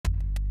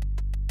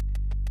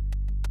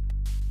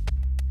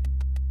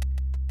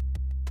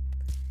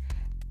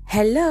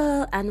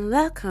Hello and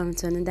welcome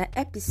to another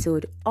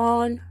episode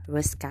on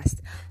Roscast.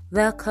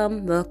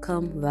 Welcome to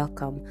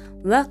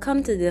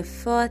the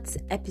fourth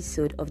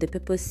episode of the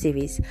Purpose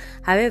series.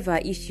 However,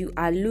 if you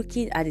are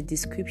looking at the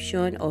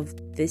description of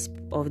this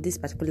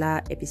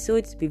particular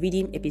episode, be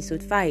reading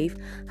episode 5.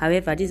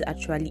 However, this is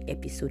actually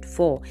episode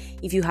 4.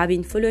 If you have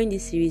been following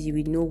this series, you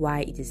will know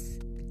why it is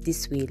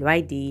this way,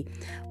 why the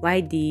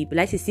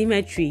like the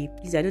symmetry.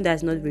 Please, I know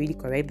that's not really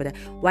correct, but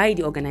why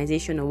the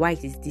organization or why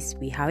it is this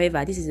way.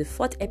 However, this is the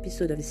fourth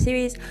episode of the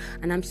series,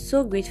 and I'm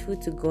so grateful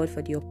to God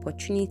for the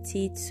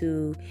opportunity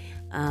to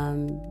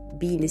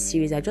be in the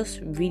series. I'm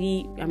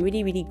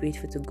really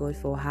grateful to God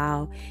for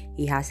how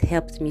He has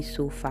helped me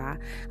so far.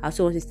 I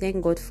also want to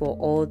thank God for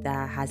all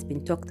that has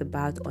been talked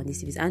about on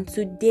this series. And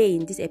today,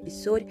 in this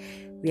episode,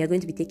 we are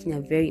going to be taking a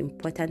very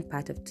important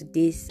part of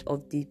the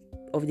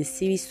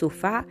series so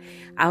far.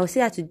 I will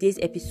say that today's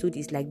episode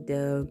is like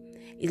the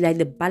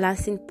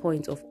balancing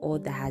point of all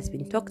that has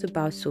been talked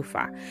about so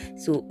far.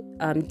 So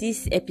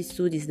this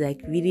episode is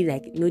really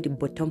the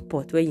bottom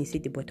part. When you say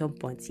the bottom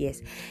part,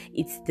 yes,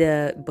 it's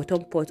the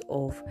bottom part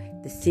of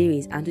the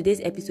series. And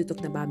today's episode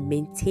talking about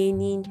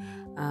maintaining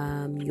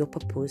your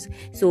purpose.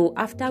 So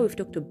after we've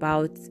talked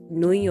about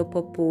knowing your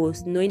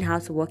purpose, knowing how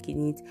to work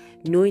in it,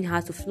 knowing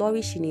how to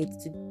flourish in it,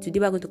 today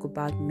we're going to talk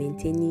about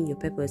maintaining your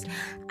purpose.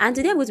 And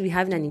today I'm going to be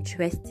having an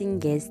interesting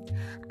guest,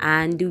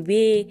 and the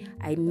way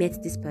I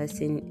met this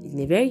person in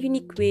a very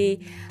unique way.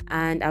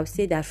 And I'll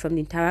say that from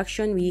the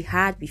interaction we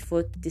had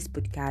before this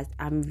podcast,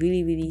 I'm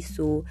really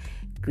so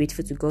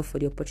grateful to God for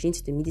the opportunity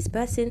to meet this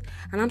person,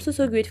 and I'm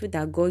so grateful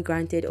that God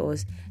granted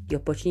us the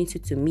opportunity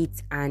to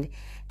meet, and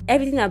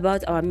everything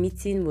about our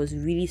meeting was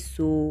really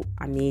so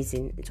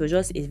amazing. It was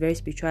just a very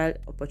spiritual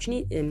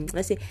opportunity,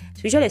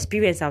 spiritual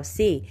experience. I'll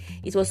say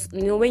it was,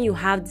 when you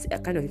have this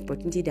kind of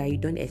opportunity that you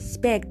don't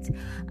expect,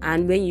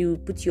 and when you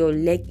put your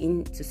leg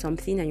into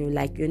something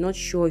and you're not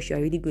sure if you're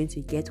really going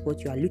to get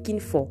what you are looking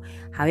for.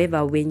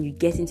 However, when you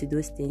get into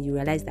those things, you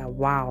realize that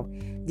wow,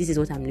 this is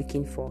what I'm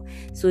looking for.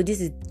 So this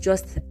is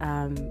just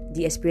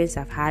the experience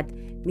I've had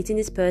meeting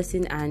this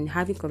person and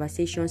having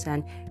conversations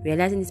and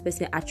realizing this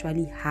person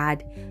actually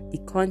had the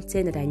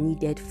content that I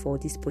needed for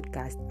this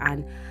podcast.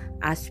 And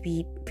as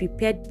we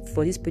prepared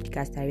for this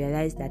podcast, I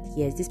realized that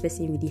yes, this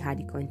person really had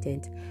the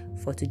content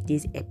for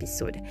today's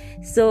episode.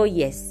 So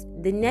yes,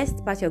 the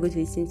next part you're going to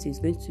listen to is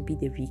going to be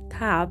the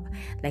recap.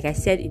 Like I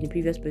said in the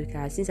previous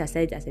podcast, since I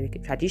started as a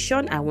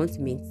tradition, I want to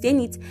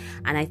maintain it,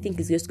 and I think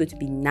it's just going to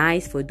be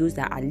nice for those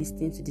that are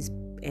listening to this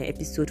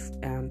episode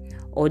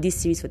or this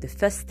series for the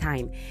first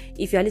time.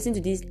 If you are listening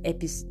to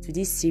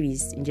this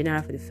series in general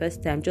for the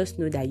first time, just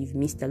know that you've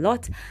missed a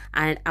lot,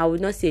 and I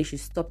would not say you should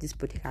stop this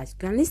podcast.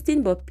 You can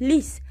listen, but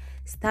please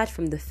start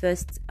from the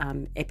first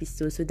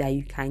episode so that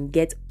you can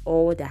get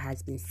all that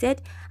has been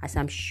said, as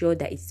I'm sure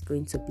that it's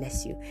going to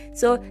bless you.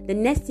 So the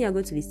next thing you're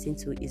going to listen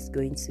to is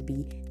going to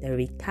be the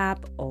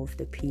recap of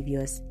the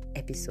previous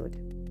episode.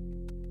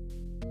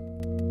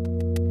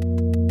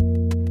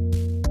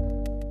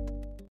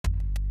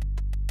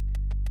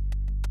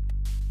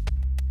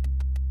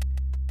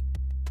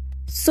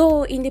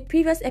 So in the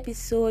previous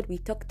episode, we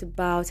talked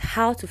about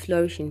how to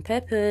flourish in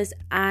purpose,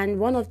 and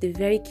one of the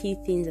very key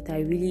things that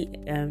I really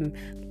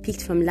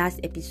picked from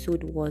last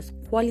episode was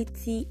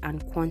quality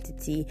and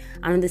quantity,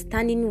 and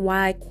understanding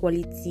why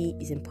quality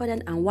is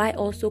important and why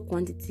also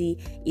quantity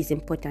is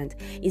important.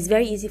 It's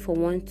very easy for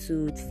one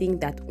to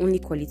think that only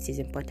quality is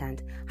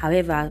important.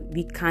 However,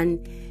 we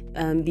can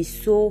be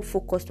so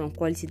focused on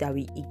quality that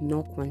we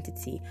ignore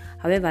quantity.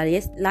 However,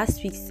 yes,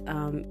 last week's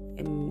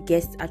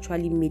guest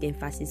actually made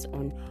emphasis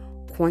on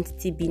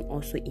quantity being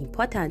also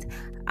important,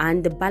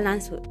 and the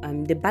balance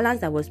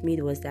that was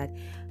made was that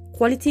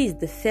quality is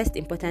the first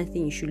important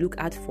thing you should look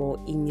out for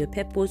in your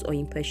purpose, or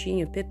in pursuing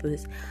your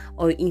purpose,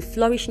 or in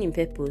flourishing in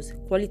purpose.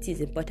 Quality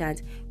is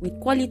important. With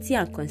quality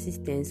and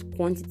consistency,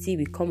 quantity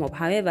will come up.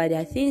 However,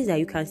 there are things that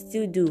you can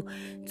still do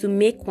to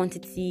make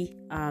quantity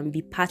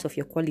be part of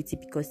your quality,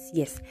 because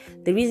yes,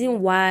 the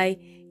reason why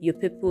your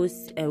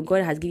purpose,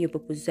 God has given you a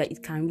purpose, so that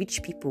it can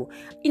reach people.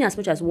 In as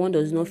much as one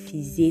does not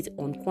fixate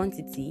on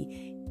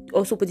quantity,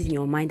 also put it in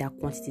your mind that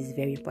quantity is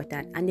very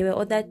important. And there were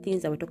other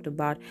things that we talked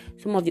about,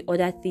 some of the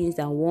other things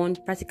that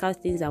practical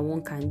things that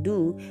one can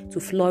do to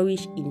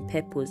flourish in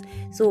purpose.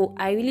 So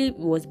I really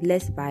was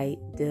blessed by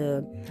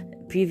the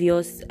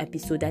previous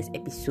episode, that's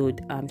episode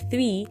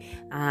 3,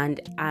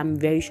 and I'm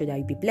very sure that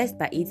you'll be blessed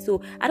by it.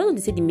 So I don't want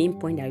to say the main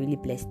point that really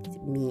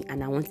blessed me,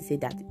 and I want to say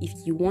that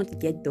if you want to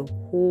get the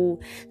whole,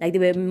 there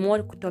were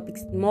more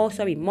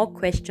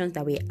questions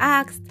that were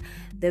asked.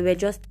 There were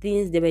just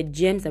things, there were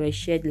gems that were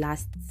shared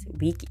last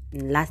week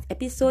in last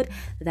episode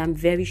that I'm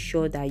very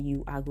sure that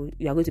you are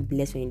going to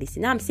bless when you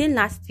listen. Now I'm saying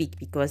last week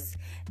because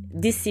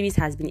this series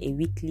has been a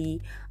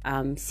weekly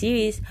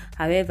series.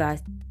 However,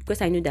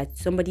 because I know that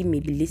somebody may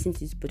be listening to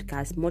this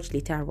podcast much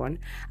later on,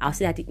 I'll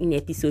say that in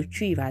episode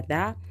 3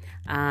 rather,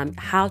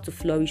 how to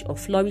flourish or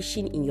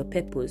flourishing in your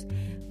purpose.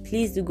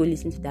 Please do go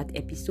listen to that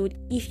episode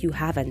if you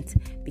haven't,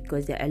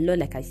 because there are a lot,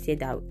 like I said,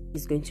 that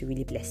is going to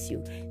really bless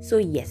you. So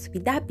yes,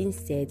 with that being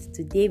said,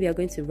 today we are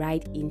going to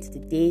ride into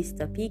today's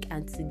topic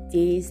and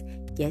today's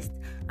guest,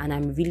 and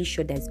I'm really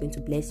sure that it's going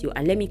to bless you.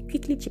 And let me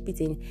quickly chip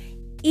it in.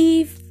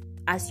 If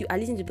as you are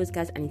listening to the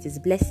podcast and it is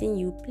blessing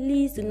you,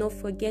 please do not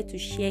forget to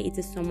share it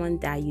to someone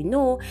that you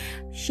know.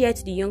 Share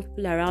to the young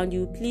people around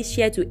you. Please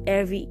share to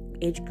every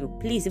age group.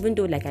 Please, even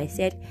though, like I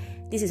said,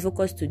 this is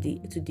focused to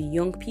the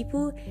young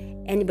people,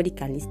 anybody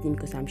can listen,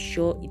 because I'm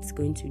sure it's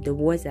going to, the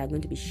words that are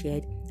going to be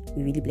shared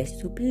will really bless you.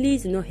 So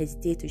please do not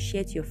hesitate to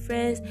share to your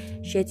friends,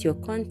 share to your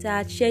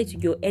contacts, share to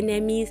your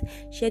enemies,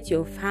 share to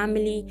your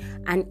family,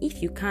 and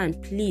if you can,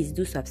 please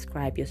do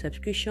subscribe. Your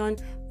subscription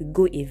will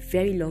go a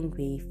very long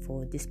way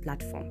for this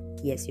platform.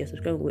 Yes, your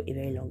subscription will go a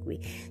very long way.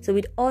 So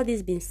with all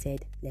this being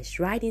said, let's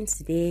ride into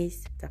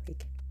today's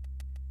topic.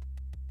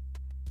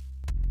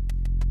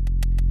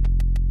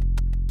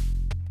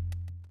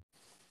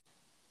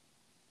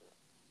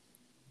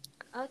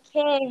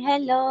 Okay,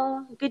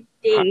 hello, good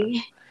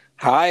day.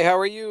 Hi, how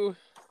are you?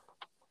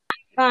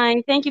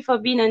 Fine, thank you for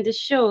being on the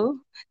show.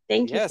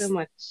 Thank you so Yes,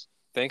 much.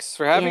 thanks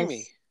for having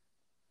me.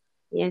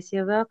 Yes,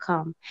 you're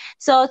welcome.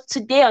 So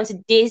today, on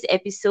today's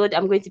episode,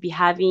 I'm going to be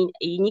having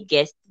a unique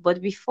guest. But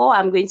before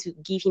I'm going to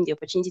give him the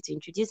opportunity to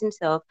introduce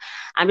himself,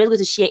 I'm just going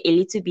to share a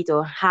little bit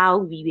on how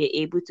we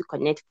were able to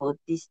connect for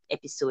this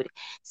episode.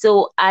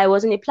 So I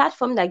was on a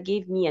platform that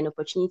gave me an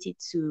opportunity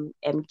to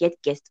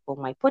get guests for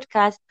my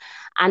podcast.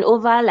 And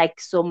over like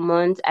some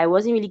months, I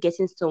wasn't really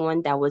getting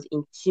someone that was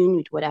in tune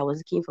with what I was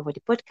looking for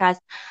the podcast.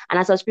 And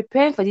as I was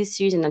preparing for this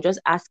series and I'm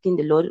just asking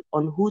the Lord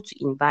on who to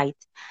invite,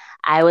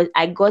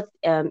 I got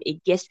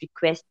a guest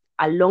request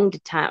along the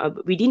time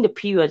within the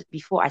period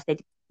before I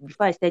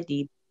started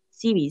the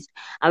series.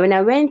 And when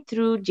I went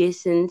through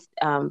Jason's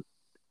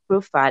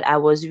profile, I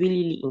was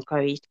really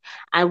encouraged.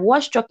 And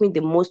what struck me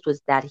the most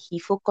was that he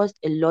focused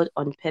a lot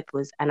on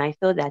purpose, and I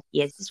felt that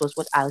yes, this was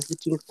what I was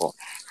looking for.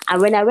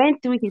 And when I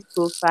went through his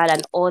profile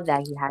and all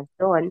that he has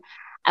done,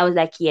 I was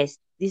like, yes,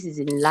 this is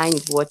in line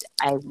with what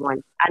I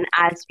want. And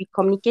as we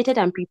communicated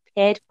and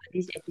prepared for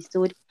this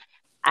episode,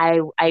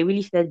 I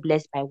really felt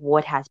blessed by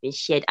what has been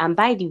shared. And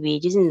by the way,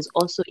 Jason is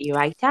also a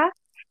writer,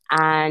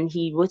 and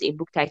he wrote a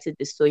book titled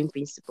The Sewing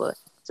Principle.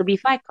 So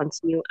before I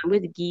continue, I'm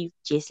going to give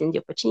Jason the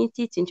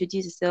opportunity to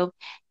introduce himself.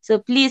 So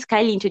please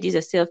kindly introduce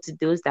yourself to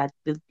those that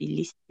will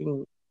be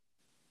listening.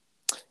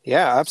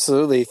 Yeah,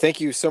 absolutely. Thank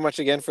you so much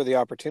again for the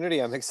opportunity.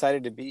 I'm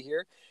excited to be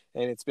here,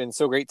 and it's been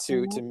so great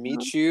to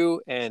meet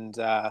you and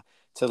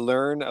to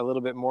learn a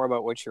little bit more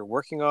about what you're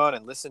working on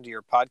and listen to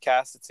your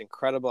podcast. It's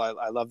incredible.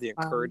 I love the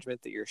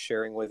encouragement that you're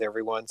sharing with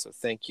everyone. So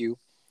thank you.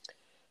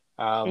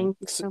 Thank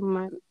you so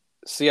much.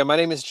 So yeah, my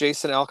name is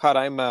Jason Alcott.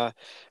 I'm a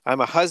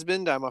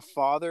husband. I'm a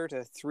father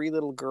to 3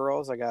 little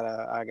girls. I got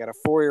a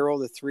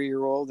 4-year-old, a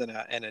 3-year-old, and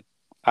a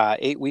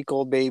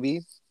 8-week-old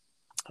baby.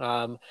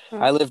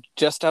 I live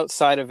just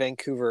outside of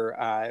Vancouver,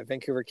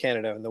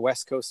 Canada, on the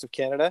west coast of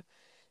Canada,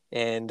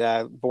 and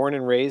born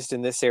and raised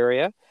in this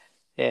area.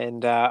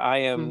 And I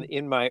am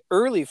in my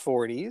early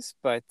 40s,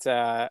 but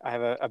I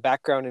have a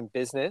background in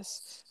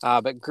business,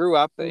 but grew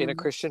up in a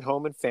Christian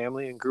home and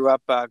family, and grew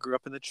up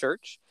in the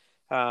church.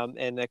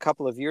 And a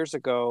couple of years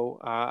ago,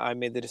 I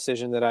made the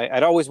decision that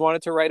I'd always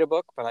wanted to write a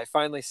book, but I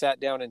finally sat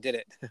down and did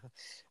it.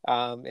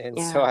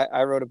 So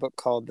I wrote a book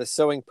called The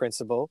Sewing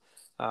Principle,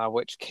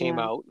 which came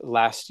out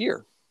last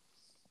year.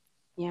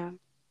 Yeah.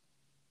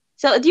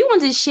 So do you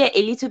want to share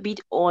a little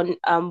bit on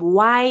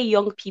why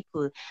young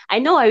people? I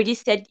know I already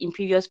said in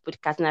previous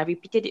podcasts, and I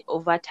repeated it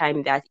over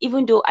time, that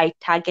even though I'm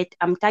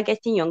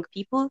targeting young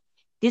people,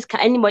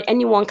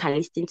 anyone can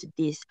listen to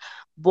this.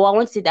 But I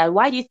want to say that,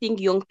 why do you think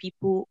young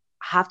people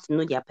have to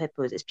know their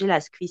purpose, especially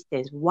as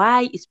Christians?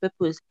 Why is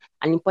purpose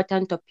an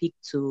important topic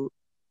to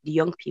the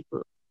young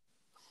people?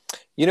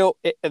 You know,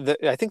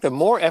 I think the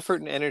more effort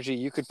and energy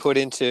you could put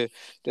into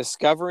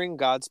discovering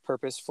God's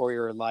purpose for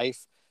your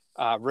life,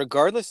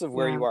 regardless of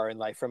where you are in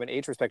life from an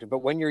age perspective. But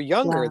when you're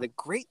younger, the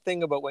great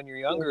thing about when you're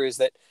younger is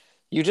that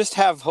you just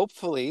have,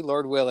 hopefully,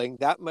 Lord willing,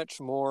 that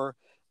much more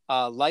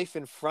life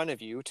in front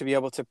of you to be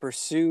able to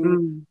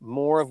pursue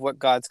more of what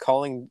God's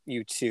calling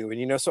you to.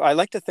 And, so I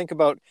like to think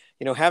about,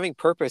 having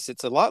purpose.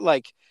 It's a lot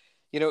like,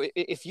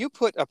 if you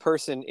put a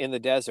person in the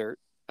desert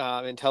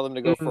and tell them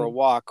to go for a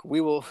walk,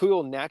 we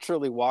will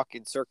naturally walk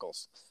in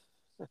circles.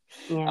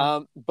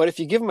 But if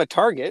you give them a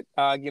target,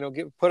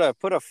 put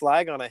a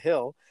flag on a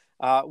hill,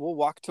 we'll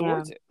walk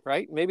towards it,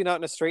 right? Maybe not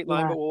in a straight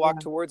line, but we'll walk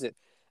towards it.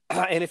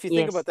 And if you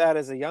think about that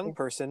as a young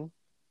person,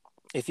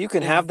 if you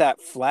can Yeah. have that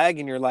flag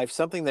in your life,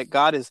 something that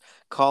God is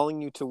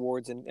calling you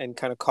towards and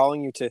kind of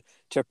calling you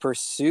to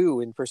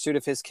pursue in pursuit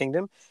of his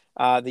kingdom,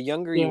 the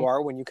younger you Yes.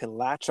 are, when you can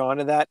latch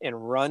onto that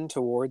and run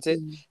towards it,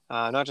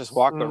 Mm, not just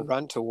walk, but mm,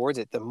 run towards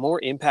it, the more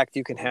impact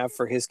you can mm, have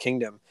for his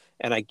kingdom.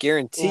 And I yeah.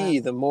 guarantee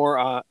the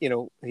more,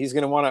 he's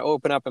going to want to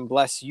open up and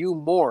bless you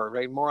more,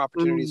 right? More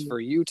opportunities Mm, for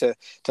you to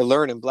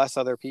learn and bless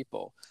other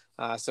people.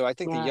 So I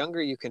think the yeah.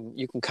 younger you can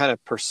kind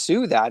of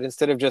pursue that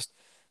instead of just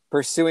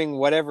pursuing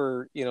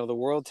whatever the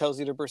world tells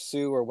you to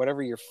pursue or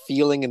whatever you're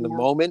feeling in the Yeah.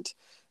 moment.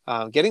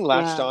 Getting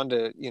latched Yeah. on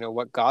to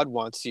what God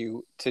wants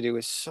you to do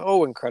is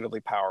so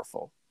incredibly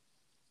powerful.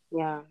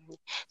 Yeah.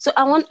 So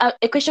I want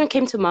a question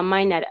came to my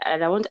mind that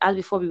I want to ask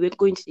before we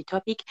go into the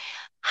topic.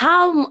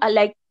 How,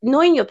 like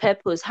knowing your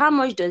purpose, how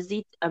much does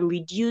it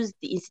reduce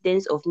the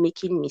incidence of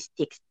making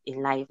mistakes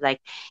in life?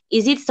 Like,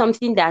 is it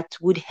something that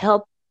would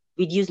help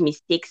reduce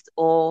mistakes,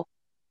 or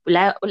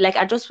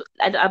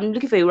I'm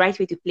looking for a right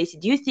way to place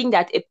it. Do you think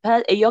that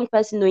a young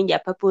person knowing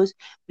their purpose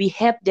will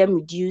help them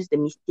reduce the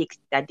mistakes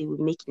that they will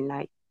make in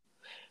life?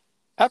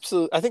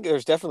 Absolutely. I think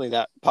there's definitely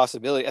that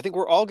possibility. I think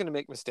we're all going to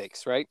make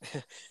mistakes, right?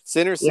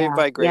 Sinners saved Yeah.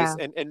 by grace.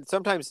 Yeah. And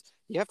sometimes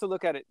you have to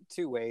look at it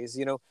two ways.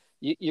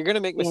 You're going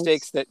to make Yes.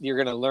 mistakes that you're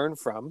going to learn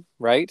from,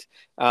 right?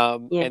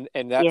 Yes.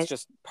 And that's Yes.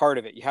 just part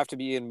of it. You have to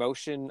be in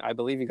motion. I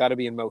believe you got to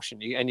be in motion.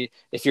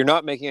 If you're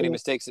not making any Yes.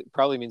 mistakes, it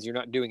probably means you're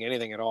not doing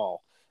anything at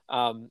all.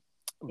 Um,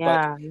 but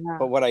Yeah. Yeah.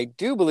 but what I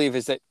do believe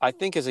is that I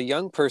think as a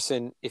young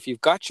person, if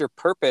you've got your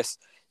purpose,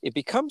 it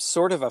becomes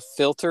sort of a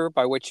filter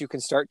by which you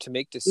can start to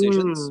make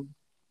decisions. Mm.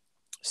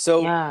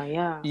 So Yeah.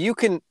 Yeah. you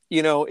can,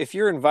 if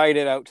you're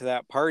invited out to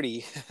that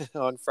party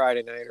on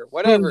Friday night or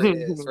whatever it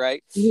is,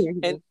 right?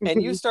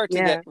 And you start to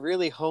get Yeah.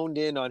 really honed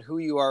in on who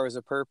you are as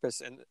a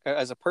purpose and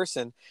as a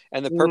person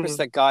and the purpose Mm,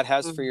 that God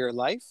has for mm, your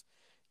life,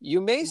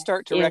 you may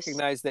start to yes.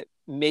 recognize that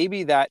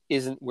maybe that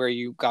isn't where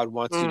God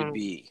wants you to Mm,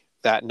 be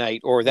that night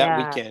or that yeah.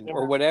 weekend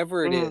or Yeah.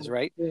 whatever it is, Mm,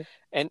 right? yes.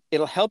 And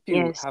it'll help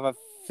you Yes. have a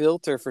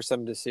filter for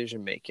some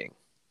decision making.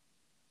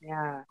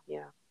 Yeah.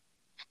 Yeah.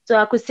 So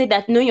I could say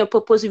that knowing your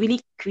purpose really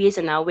creates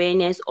an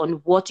awareness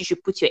on what you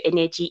should put your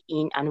energy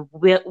in, and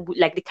where,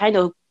 like the kind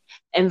of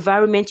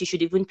environment you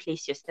should even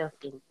place yourself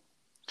in, right?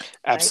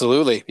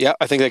 Absolutely. Yeah,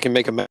 I think that can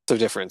make a massive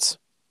difference.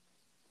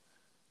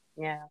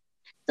 Yeah.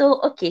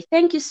 So, okay,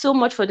 thank you so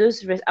much for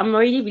those. I'm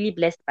already really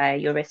blessed by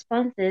your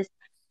responses.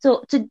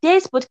 So,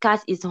 today's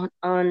podcast is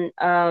on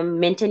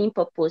maintaining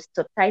purpose,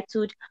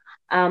 subtitled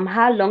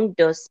 "How long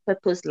does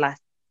purpose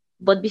last?"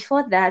 But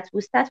before that,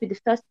 we'll start with the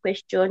first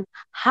question: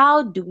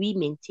 how do we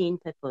maintain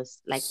purpose?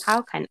 Like,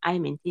 how can I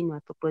maintain my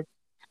purpose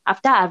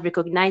after I've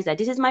recognized that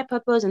this is my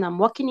purpose and I'm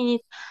working in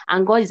it,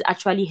 and God is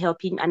actually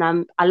helping, and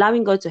I'm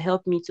allowing God to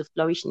help me to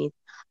flourish in it?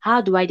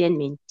 How do I then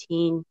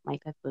maintain my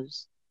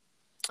purpose?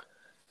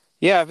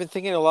 Yeah, I've been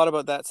thinking a lot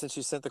about that since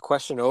you sent the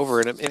question over,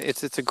 and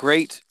it's a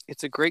great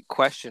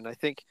question. I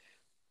think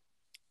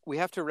we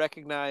have to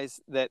recognize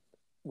that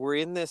we're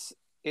in this.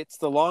 It's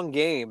the long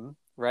game,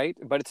 right?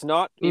 But it's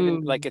not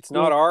even like it's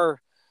not Yes. our.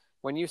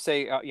 When you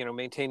say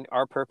maintain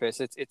our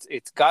purpose,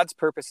 it's God's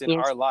purpose in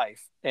Yes. our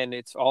life, and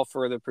it's all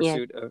for the Yes.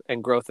 pursuit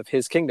and growth of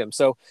His kingdom.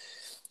 So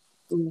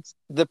Yes.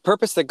 the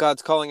purpose that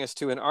God's calling us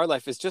to in our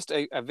life is just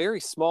a very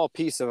small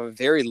piece of a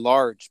very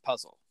large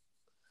puzzle,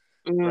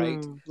 right?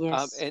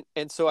 Yes.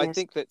 And so I Yes.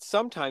 think that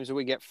sometimes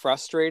we get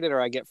frustrated,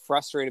 or I get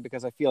frustrated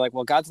because I feel like,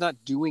 well, God's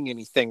not doing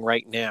anything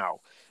right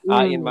now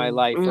in my Mm,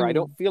 life, or I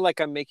don't mm, feel like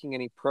I'm making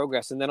any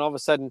progress. And then all of a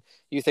sudden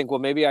you think, well,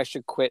 maybe I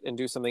should quit and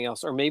do something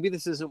else, or maybe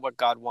this isn't what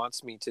God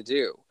wants me to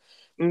do.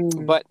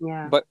 But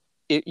yeah. but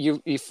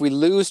if we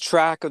lose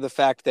track of the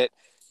fact that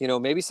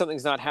maybe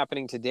something's not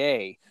happening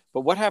today,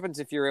 but what happens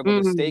if you're able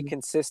to stay Mm,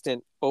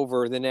 consistent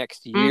over the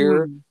next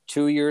year, mm,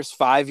 2 years,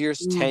 5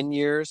 years, mm, 10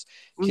 years?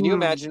 Can you mm,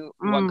 imagine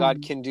what God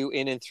mm, can do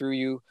in and through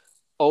you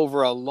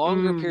over a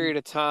longer mm, period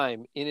of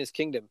time in His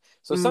kingdom?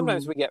 So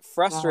sometimes mm. we get Wow.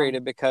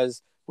 frustrated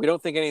because we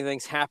don't think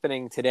anything's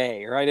happening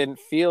today, or I didn't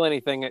feel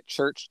anything at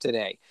church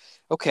today.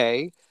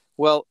 Okay,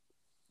 well,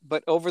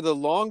 but over the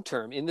long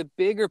term, in the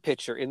bigger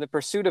picture, in the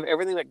pursuit of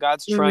everything that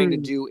God's trying to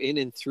Mm. do in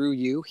and through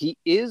you, He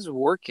is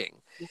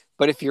working.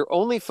 But if you're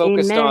only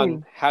focused on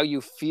Amen. how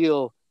you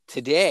feel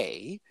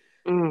today,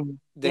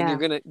 then you're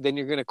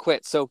Yeah. gonna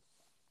quit. So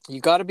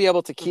you got to be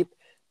able to keep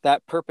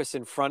that purpose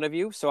in front of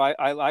you. So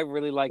I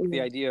really like the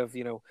Yes. idea of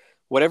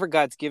whatever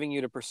God's giving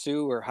you to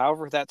pursue, or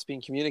however that's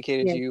being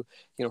communicated to Yes.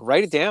 you,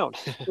 write it down,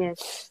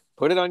 Yes.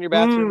 put it on your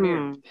bathroom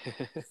mirror,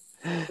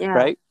 Mm. Yeah.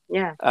 right?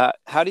 Yeah.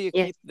 How do you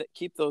Yes.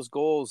 keep those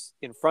goals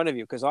in front of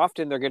you? Because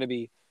often they're going to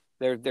be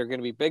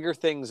bigger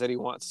things that He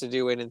wants to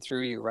do in and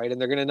through you, right? And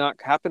they're going to not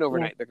happen Yes.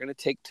 overnight. They're going to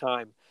take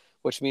time,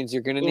 which means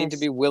you're going to need to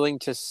Yes. be willing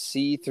to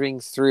see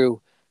things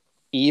through,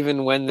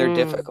 even when they're Mm.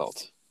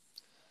 difficult,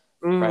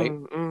 right?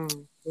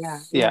 Yeah.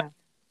 Yeah, Yeah.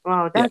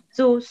 Wow. yeah,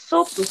 That's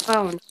so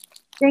profound.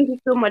 Thank you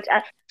so much.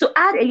 To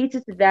add a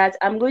little to that,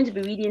 I'm going to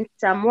be reading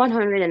Psalm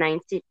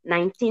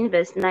 119,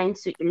 verse 9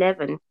 to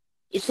 11.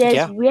 It says,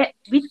 yeah.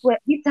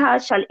 with how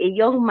shall a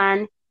young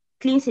man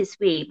cleanse his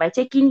way? By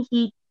taking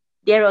heed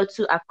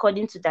thereunto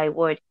according to thy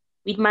word.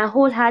 With my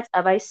whole heart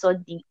have I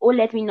sought thee. Oh,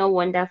 let me not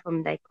wander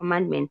from thy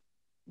commandments.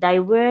 Thy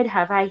word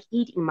have I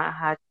hid in my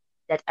heart,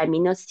 that I may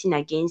not sin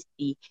against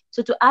thee.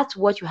 So to add to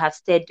what you have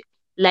said,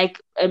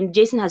 like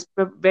Jason has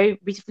very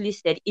beautifully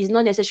said, is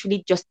not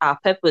necessarily just our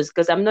purpose,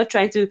 because I'm not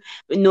trying to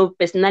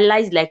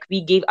personalize like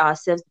we gave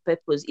ourselves the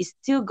purpose. It's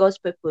still God's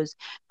purpose,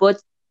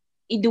 but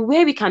the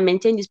way we can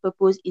maintain this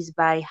purpose is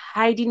by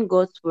hiding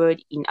God's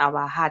word in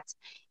our hearts.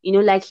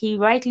 Like he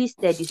rightly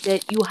said, he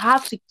said, you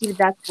have to keep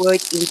that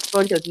word in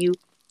front of you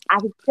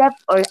as a step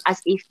or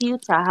as a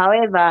filter.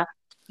 However,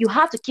 you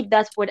have to keep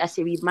that word as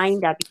a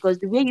reminder, because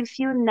the way you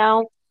feel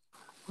now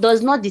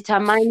does not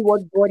determine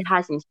what God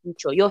has in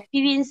future. Your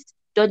feelings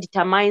don't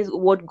determine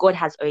what God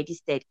has already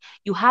said.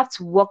 You have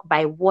to walk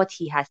by what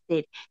He has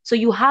said. So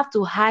you have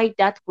to hide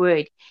that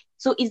word.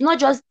 So it's not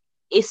just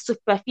a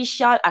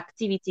superficial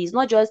activity. It's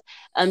not just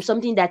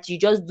something that you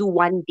just do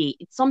one day.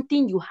 It's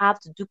something you have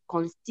to do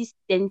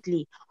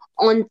consistently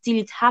until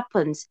it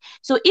happens.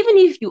 So even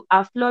if you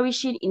are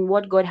flourishing in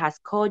what God has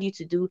called you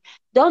to do,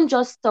 don't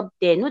just stop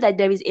there. Know that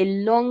there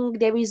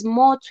is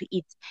more to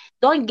it.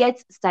 Don't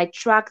get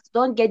sidetracked,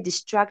 don't get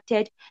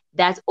distracted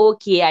that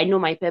okay, I know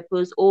my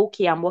purpose,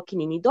 okay, I'm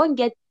working in it. Don't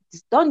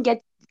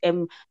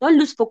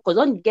lose focus,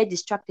 don't get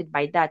distracted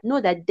by that.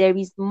 Know that there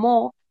is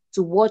more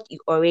to what you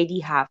already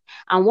have.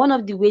 And one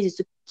of the ways is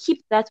to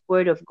keep that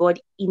word of God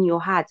in your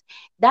heart.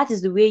 That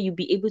is the way you'll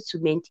be able to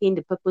maintain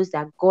the purpose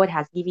that God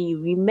has given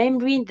you,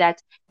 remembering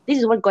that this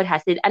is what God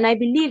has said. And I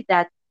believe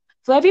that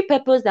for every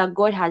purpose that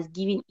God has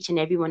given each and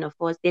every one of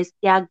us, there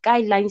are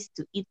guidelines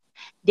to it.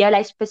 There are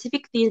like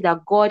specific things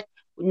that God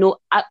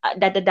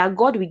that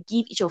God will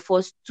give each of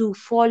us to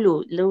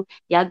follow.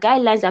 There are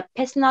guidelines, are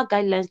personal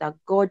guidelines that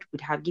God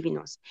would have given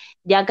us.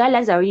 There are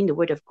guidelines that are in the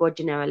Word of God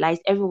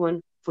generalized.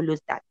 Everyone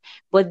follows that.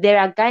 But there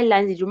are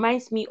guidelines. It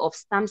reminds me of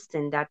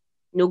Samson that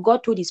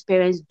God told his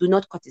parents, do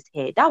not cut his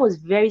hair. That was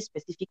very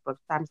specific for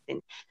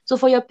Samson. So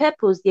for your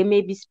purpose, there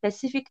may be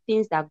specific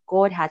things that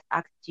God has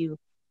asked you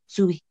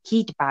to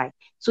heed by.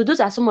 So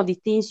those are some of the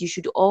things you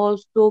should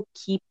also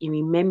keep in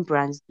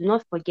remembrance. Do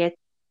not forget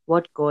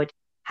what God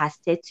has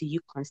said to you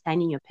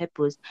concerning your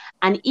purpose.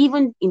 And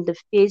even in the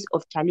face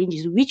of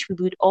challenges, which we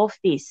would all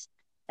face,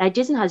 like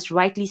Jason has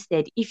rightly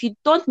said, if you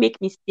don't make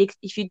mistakes,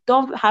 if you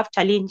don't have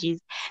challenges,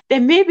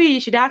 then maybe you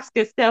should ask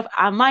yourself,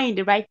 am I in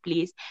the right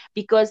place?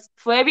 Because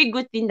for every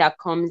good thing that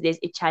comes, there's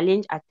a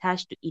challenge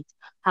attached to it.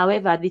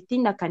 However, the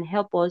thing that can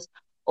help us,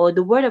 or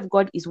the word of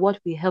God, is what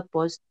will help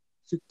us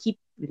to keep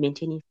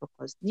maintaining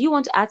focus. Do you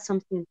want to add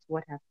something to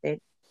what I've said?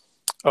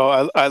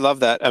 Oh, I love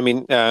that. I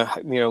mean,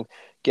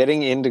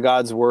 getting into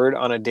God's word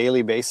on a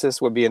daily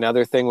basis would be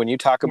another thing. When you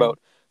talk Yeah. about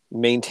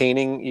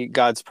maintaining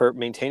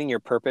your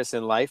purpose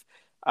in life,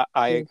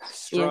 I Yes. Yes.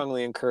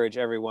 strongly encourage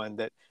everyone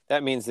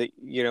that means that,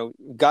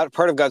 God,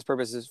 part of God's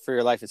purpose is for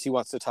your life is He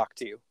wants to talk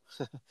to you,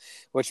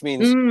 which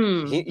means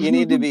Mm. you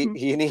need to be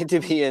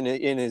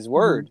in His Mhm.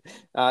 word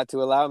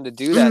to allow Him to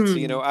do that. So,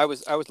 Mm.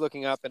 I was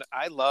looking up, and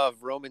I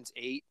love Romans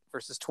 8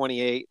 verses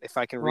 28. If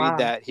I can read Wow.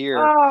 that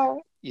here,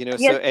 Oh, so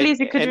yes, please,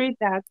 you could read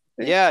that.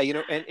 yeah,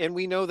 and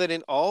we know that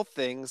in all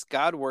things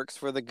God works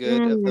for the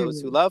good of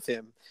those who Mm. love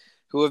Him,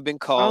 who have been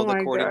Oh called my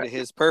according God. to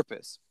His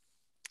purpose.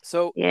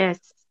 So Yes.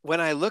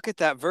 when I look at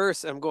that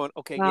verse, I'm going,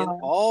 okay, in Wow.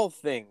 all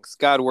things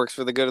God works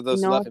for the good of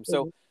those who love Him.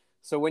 Nothing.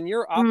 So when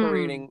you're Mm.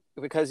 operating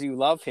because you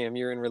love Him,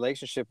 you're in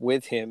relationship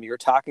with Him, you're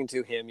talking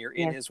to Him, you're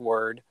in Yes. His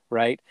Word,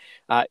 right?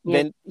 Yes.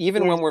 Then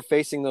even when Yes. we're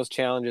facing those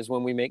challenges,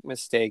 when we make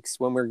mistakes,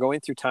 when we're going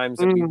through times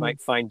that we Mm.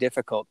 might find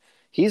difficult,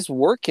 He's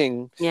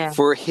working Yeah.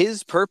 for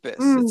His purpose.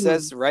 It Mm.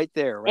 says right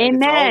there, right?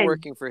 It's all Amen.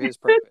 working for His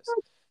purpose.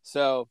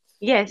 So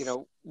Yes.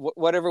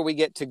 whatever we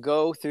get to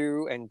go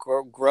through and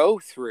grow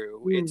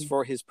through, it's Mm.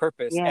 for His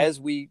purpose Yeah. as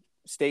we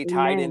stay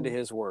tied into Amen.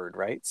 His Word,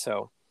 right?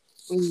 So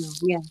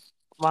Yeah.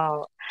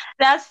 Wow.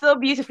 That's so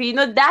beautiful.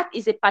 That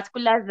is a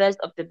particular verse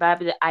of the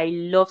Bible that I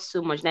love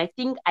so much. And I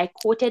think I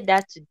quoted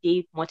that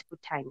today multiple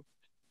times.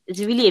 It's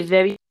really a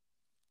very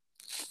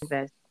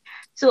verse.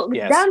 So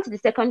yes. down to the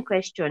second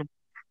question.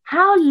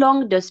 How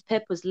long does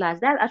purpose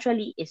last? That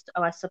actually is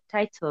our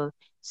subtitle.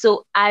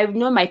 So I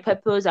know my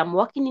purpose, I'm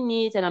working in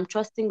it, and I'm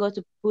trusting God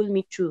to pull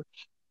me through.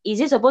 Is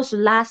it supposed to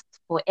last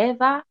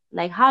forever?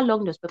 Like, how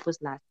long does purpose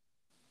last?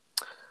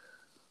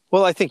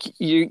 Well, I think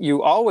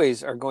you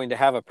always are going to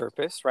have a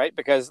purpose, right?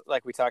 Because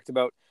like we talked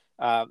about,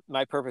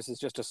 my purpose is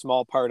just a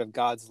small part of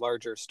God's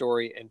larger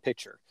story and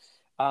picture.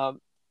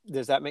 Um,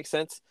 does that make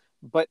sense?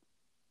 But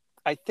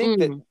I think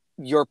that Mm.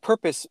 your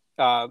purpose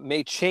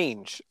may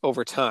change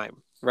over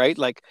time, right?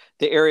 Like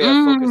the area of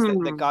focus that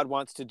Mm. God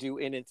wants to do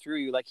in and through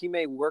you. Like He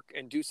may work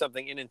and do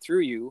something in and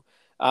through you.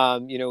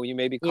 You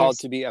may be called Yes.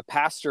 to be a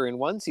pastor in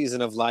one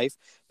season of life,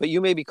 but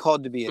you may be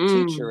called to be a Mm.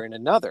 teacher in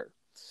another,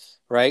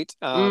 right?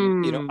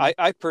 Mm.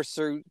 I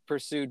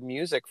pursued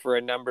music for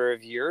a number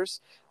of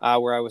years,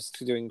 where I was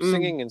doing Mm.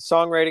 singing and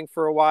songwriting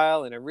for a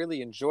while, and I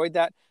really enjoyed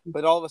that.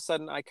 But all of a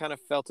sudden, I kind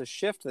of felt a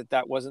shift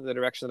that wasn't the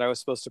direction that I was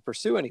supposed to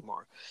pursue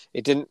anymore.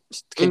 It didn't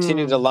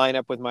continue to Mm. line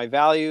up with my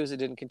values. It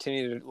didn't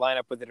continue to line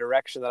up with the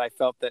direction that I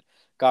felt that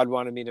God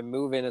wanted me to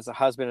move in as a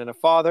husband and a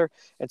father.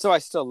 And so I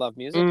still love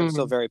music. I'm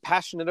still Mm. very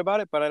passionate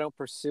about it, but I don't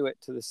pursue it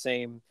to the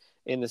same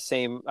in the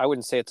same. I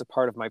wouldn't say it's a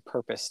part of my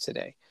purpose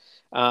today.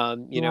 Yeah.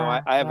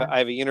 Yeah. I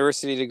have a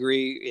university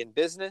degree in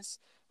business,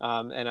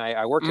 and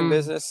I work in Mm.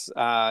 business,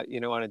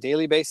 on a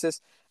daily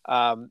basis.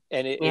 And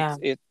Yeah.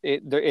 it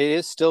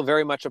is still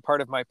very much a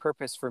part of my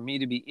purpose for me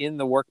to be in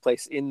the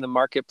workplace, in the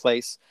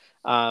marketplace,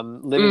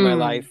 living my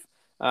Mm. life,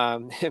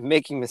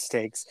 making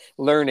mistakes,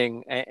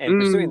 learning, and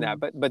pursuing that.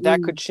 Mm. But that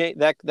could Mm. change.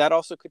 That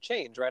also could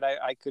change, right?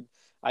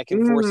 I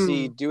can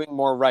foresee Mm. doing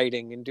more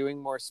writing and doing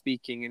more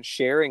speaking and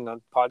sharing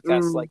on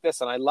podcasts Mm. like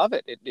this, and I love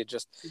it. It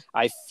just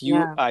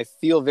Yeah. I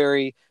feel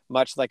very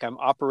much like I'm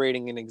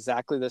operating in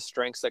exactly the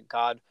strengths that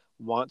God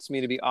wants me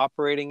to be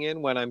operating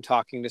in when I'm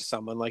talking to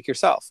someone like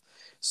yourself.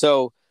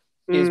 So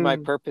is my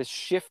Mm. purpose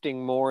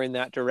shifting more in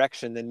that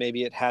direction than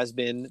maybe it has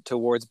been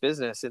towards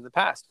business in the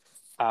past?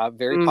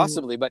 Very Mm.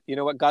 possibly, but you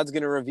know what? God's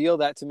going to reveal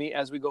that to me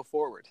as we go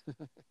forward,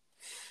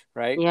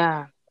 right?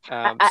 Yeah.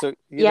 I, I, So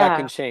yeah, that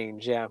can yeah.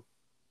 change. Yeah.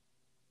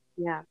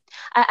 Yeah.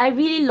 I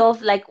really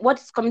love, like,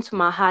 what's coming to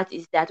my heart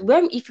is that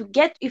when if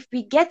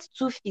we get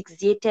too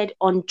fixated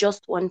on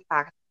just one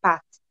part,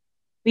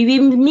 we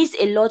will miss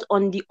a lot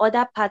on the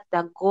other part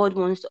that God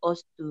wants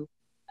us to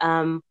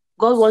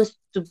God wants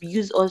to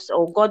use us,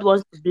 or God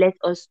wants to bless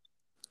us,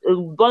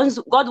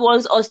 God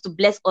wants us to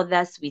bless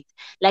others with.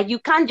 Like, you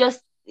can't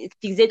just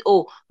fixate,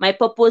 oh, my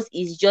purpose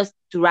is just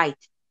to write.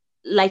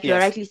 Like you're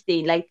Yes. rightly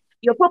saying, like,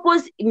 your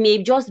purpose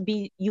may just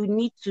be you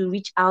need to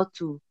reach out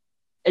to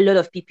a lot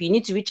of people. You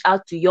need to reach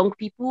out to young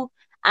people.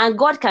 And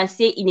God can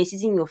say in a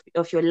season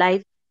of your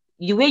life,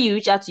 the way you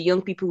reach out to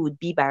young people would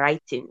be by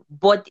writing.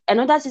 But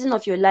another season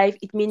of your life,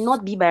 it may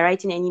not be by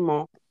writing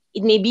anymore.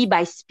 It may be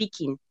by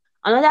speaking.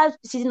 Another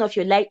season of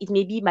your life, it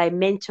may be by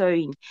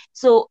mentoring.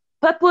 So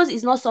purpose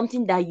is not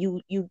something that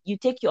you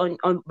take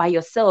on by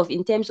yourself,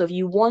 in terms of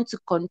you want to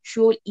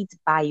control it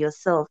by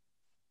yourself.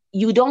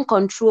 You don't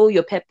control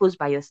your purpose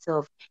by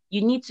yourself.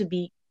 You need to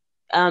be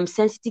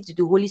sensitive to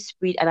the Holy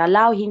Spirit and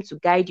allow Him to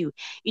guide you.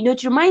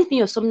 It reminds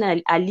me of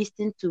something I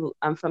listened to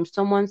from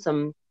someone,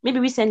 some maybe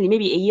recently,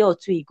 maybe a year or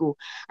two ago,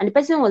 and the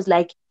person was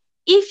like,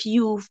 if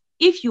you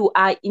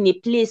are in a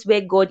place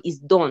where God is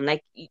done,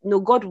 like,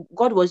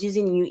 God was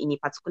using you in a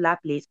particular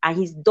place and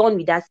He's done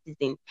with that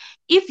season.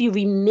 If you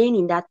remain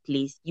in that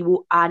place,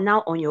 you are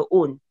now on your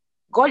own.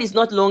 God is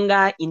not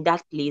longer in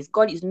that place.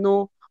 God is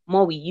no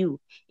more with you.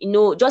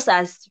 Just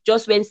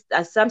when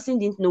as Samson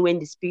didn't know when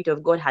the Spirit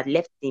of God had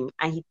left him,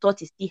 and he thought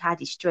he still had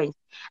his strength,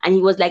 and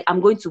he was like,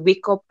 I'm going to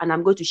wake up and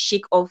I'm going to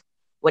shake off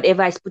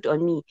whatever is put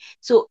on me.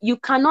 So you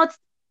cannot,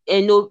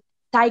 you know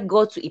tie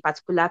God to a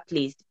particular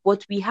place,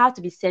 but we have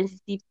to be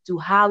sensitive to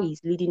how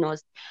He's leading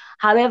us.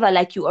 However,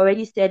 like you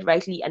already said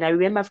rightly, and I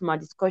remember from our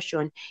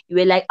discussion, you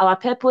were like, our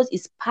purpose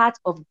is part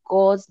of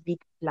God's big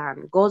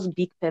plan, God's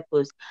big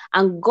purpose,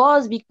 and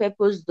God's big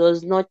purpose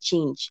does not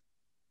change.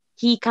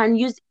 He can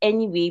use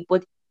anyway,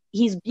 but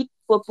his big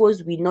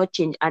purpose will not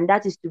change, and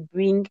that is to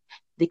bring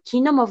the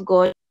kingdom of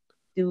God,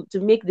 to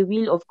make the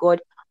will of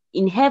God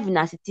in heaven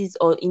as it is,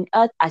 or in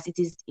earth as it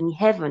is in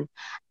heaven.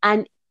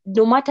 And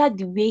no matter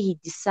the way he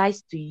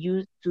decides to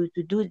use to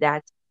do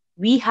that,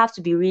 we have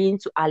to be willing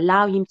to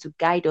allow him to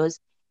guide us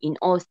in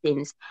all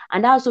things.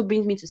 And that also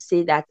brings me to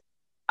say that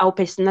I'll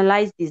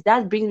personalize this.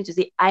 That brings me to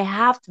say I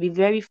have to be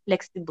very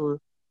flexible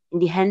in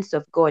the hands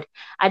of God.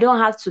 I don't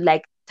have to,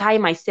 like, tie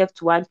myself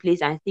to one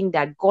place and think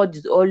that God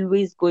is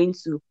always going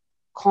to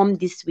come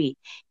this way.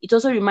 It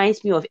also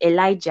reminds me of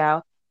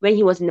Elijah when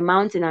he was in the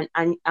mountain,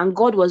 and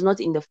God was not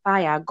in the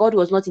fire, God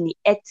was not in the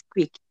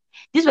earthquake.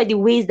 These were the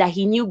ways that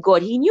he knew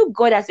God. He knew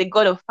God as a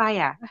God of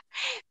fire.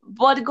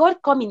 But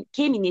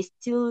came in a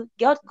still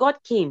God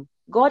came.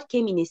 God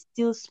came in a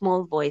still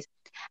small voice.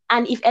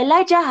 And if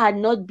Elijah had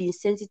not been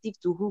sensitive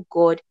to who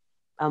God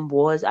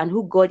was and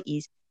who God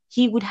is,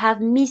 he would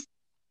have missed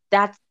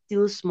that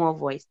still small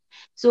voice.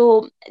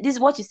 So this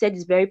what you said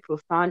is very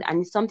profound,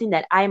 and it's something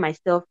that I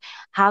myself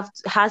has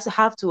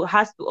to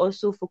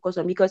also focus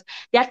on, because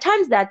there are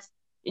times that,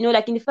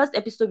 like in the first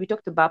episode we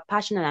talked about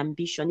passion and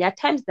ambition. There are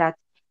times that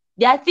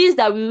there are things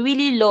that we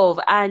really love,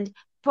 and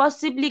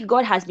possibly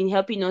God has been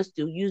helping us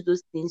to use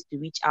those things to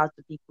reach out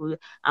to people,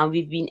 and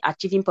we've been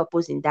achieving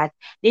purpose in that.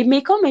 There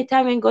may come a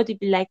time when God will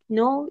be like,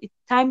 no, it's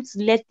time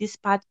to let this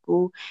part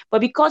go.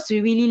 But because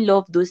we really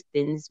love those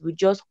things, we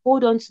just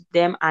hold on to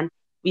them, and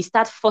we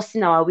start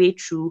forcing our way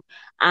through,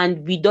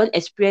 and we don't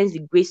experience the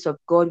grace of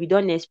God. We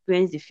don't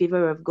experience the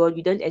favor of God.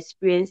 We don't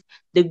experience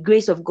the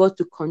grace of God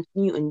to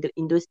continue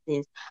in those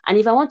things. And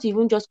if I want to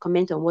even just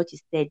comment on what you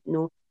said,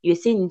 you're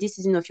saying in this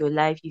season of your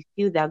life, you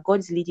feel that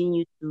God is leading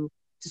you to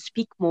to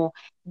speak more,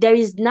 there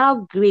is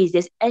now grace.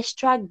 There's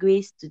extra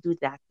grace to do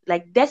that.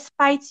 Like,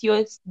 despite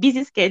your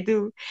busy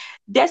schedule,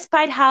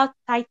 despite how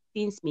tight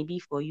things may be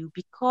for you,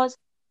 because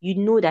you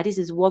know that this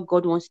is what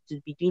God wants to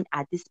be doing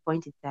at this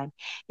point in time,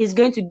 He's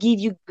going to give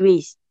you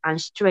grace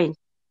and strength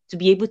to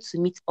be able to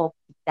meet up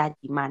with that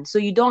demand. So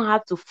you don't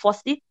have to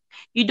force it.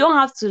 You don't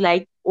have to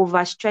like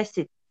overstress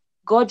it.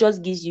 God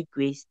just gives you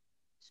grace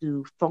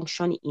to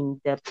function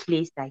in the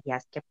place that He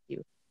has kept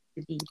you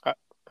to be.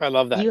 I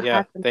love Do that. you Yeah.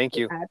 have something Thank to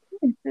you. add?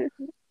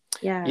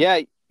 Yeah.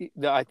 Yeah.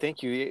 No, I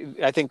thank you.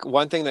 I think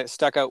one thing that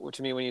stuck out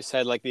to me when you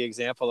said like the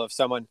example of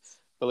someone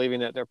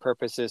believing that their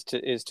purpose is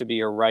to be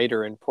a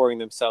writer and pouring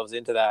themselves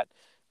into that.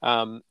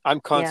 I'm Yeah.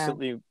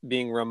 constantly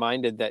being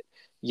reminded that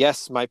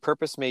yes, my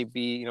purpose may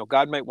be,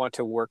 God might want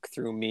to work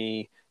through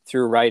me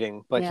through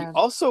writing, but He Yeah.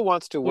 also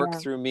wants to work Yeah.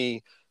 through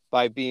me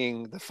by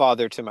being the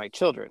father to my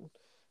children,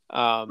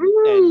 and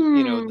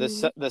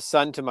Mm. the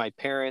son to my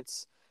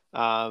parents,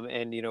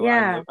 and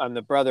Yeah. I'm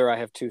the brother. I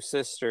have two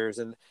sisters,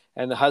 and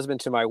the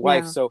husband to my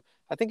wife. Yeah. So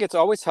I think it's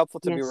always helpful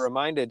to be Yes.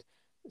 reminded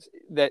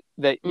that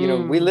we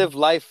Mm. live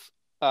life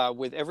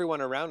with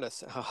everyone around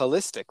us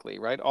holistically,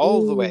 right?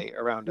 All the Mm. way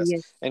around us.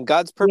 Yes. And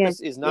God's Yes. purpose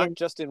is Yes. not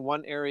just in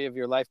one area of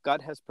your life.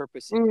 God has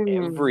purpose in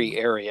every Mm.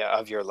 area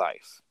of your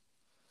life,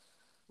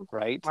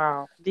 right?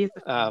 Wow.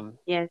 Beautiful. Um,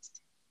 Yes.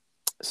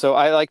 so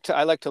I like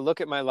to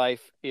look at my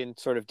life in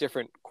sort of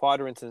different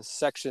quadrants and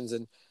sections,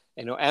 and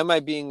am I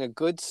being a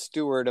good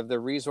steward of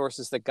the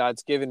resources that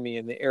God's given me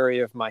in the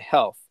area of my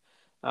health,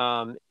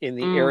 in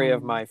the area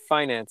of Mm. my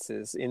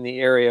finances, in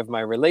the area of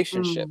my Mm.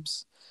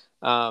 relationships.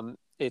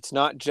 It's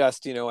not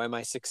just am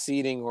I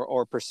succeeding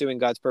or pursuing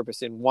God's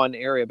purpose in one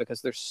area,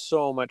 because there's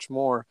so much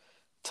more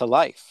to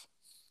life,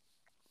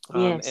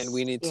 and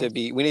we Yes. need to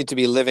Yes.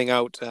 be living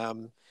out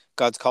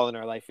God's call in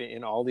our life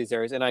in all these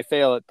areas. And I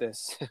fail at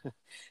this,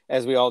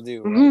 as we all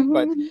do,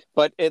 right?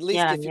 But at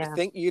least Yeah. if you Yeah.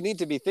 think, we need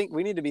to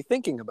be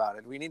thinking about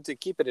it. We need to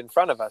keep it in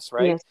front of us,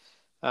 right? Yes.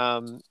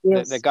 That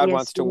Yes. God Yes.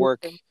 wants to We need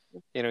work. to.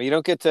 You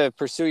don't get to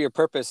pursue your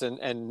purpose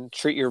and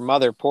treat your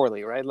mother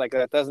poorly, right? Like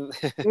that doesn't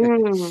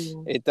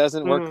Mm. it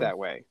doesn't work Mm. that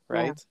way, Yeah.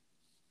 right?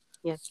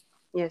 Yes.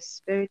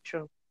 Yes. Very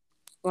true.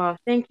 Wow,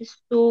 thank you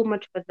so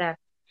much for that.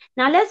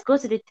 Now let's go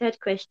to the third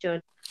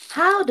question.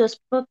 How does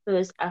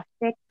purpose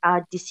affect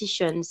our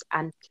decisions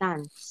and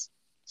plans?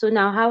 So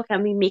now how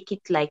can we make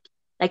it like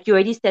you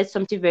already said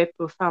something very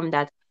profound,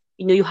 that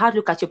you have to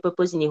look at your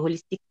purpose in a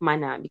holistic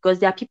manner, because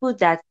there are people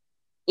that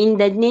in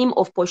the name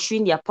of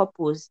pursuing their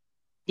purpose,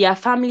 their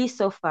families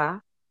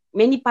suffer,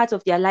 many parts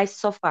of their lives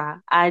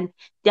suffer, and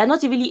they are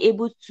not really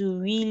able to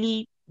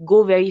really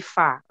go very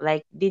far.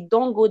 Like, they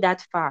don't go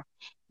that far.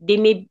 They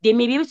may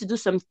be able to do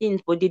some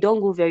things, but they don't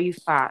go very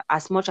far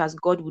as much as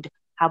God would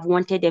have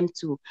wanted them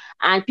to.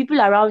 And people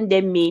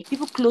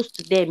close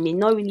to them may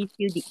not really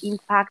feel the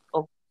impact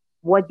of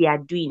what they are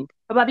doing.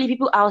 Probably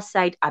people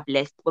outside are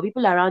blessed, but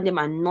people around them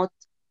are not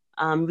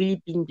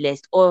really being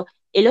blessed, or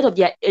a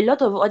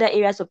lot of other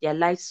areas of their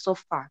lives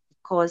suffer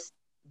because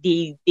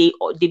they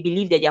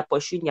believe that they are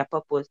pursuing their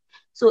purpose.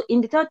 So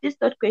in this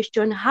third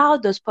question, how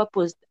does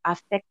purpose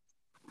affect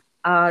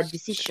our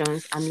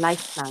decisions and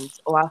life plans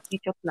or our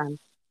future plans?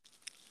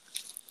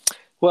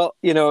 Well,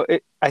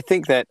 I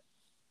think that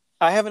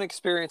I haven't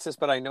experienced this,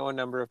 but I know a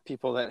number of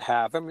people that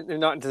have. I mean, they're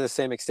not to the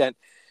same extent.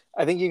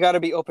 I think you got to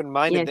be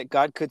open-minded Yes. that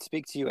God could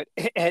speak to you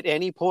at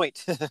any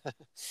point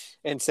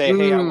and say,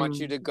 "Hey, I want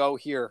you Mm. to go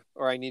here,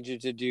 or I need you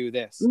to do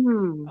this."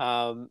 Mm.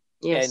 And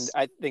Yes.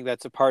 I think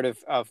that's a part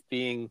of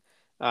being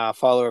a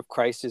follower of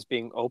Christ, is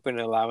being open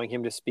and allowing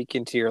Him to speak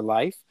into your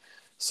life.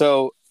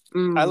 So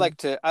Mm. I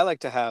like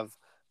to have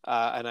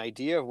an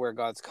idea of where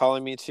God's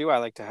calling me to. I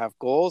like to have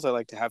goals. I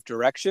like to have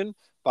direction,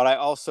 but I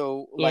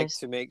also like Yes.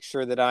 to make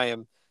sure that I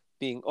am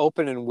being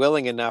open and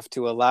willing enough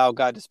to allow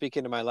God to speak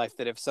into my life.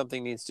 That if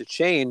something needs to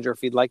change, or if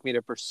He'd like me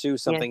to pursue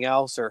Yes. something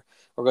else, or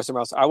go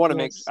somewhere else, I want to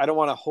make. Yes. I don't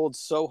want to hold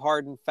so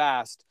hard and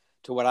fast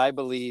to what I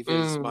believe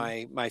is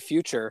Mm. my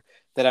future,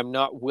 that I'm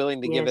not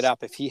willing to give it Yes.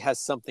 up if He has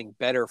something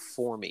better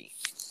for me.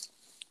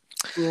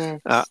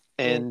 Yes. Yes.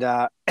 And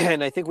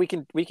and I think we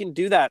can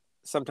do that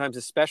sometimes,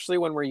 especially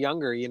when we're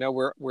younger.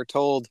 We're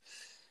told,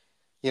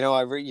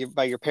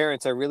 by your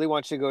parents, I really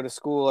want you to go to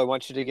school. I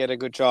want you to get a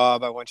good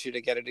job. I want you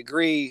to get a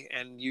degree,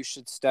 and you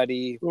should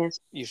study. Yes.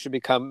 You should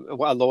become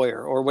a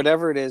lawyer, or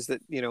whatever it is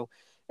that.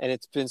 And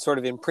it's been sort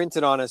of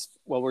imprinted on us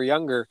while we're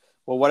younger.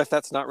 Well, what if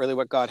that's not really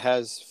what God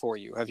has for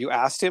you? Have you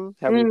asked Him?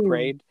 Have we Mm.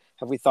 prayed?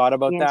 Have we thought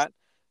about Yes. that?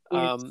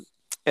 Yes. Um,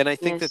 and I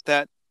think Yes.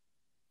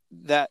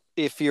 that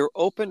if you're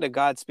open to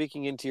God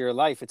speaking into your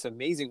life, it's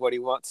amazing what He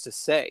wants to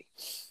say,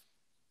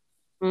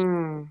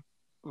 Mm.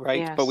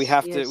 right? But we Yes.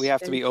 have to we Yes. have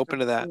to Very be true. open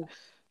to that. Yeah.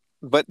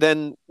 But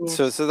then,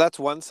 so Yes. that's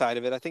one side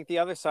of it. I think the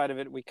other side of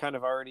it we kind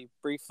of already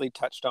briefly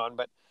touched on,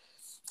 but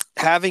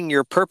having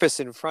your purpose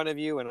in front of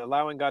you and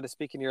allowing God to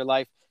speak in your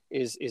life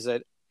is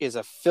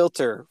a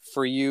filter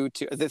for you,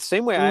 to the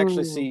same way I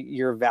actually Mm. see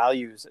your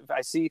values.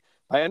 I see,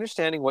 by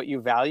understanding what you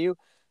value,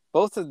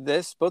 both your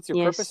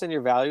purpose Yes. and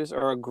your values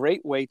are a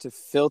great way to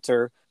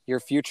filter your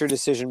future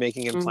decision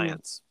making and Mm.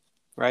 plans,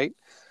 right?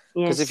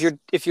 Because Yes.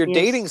 if you're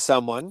dating Yes.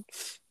 someone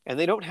and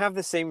they don't have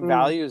the same Mm.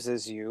 values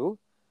as you,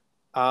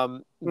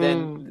 Mm.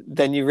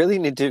 then you really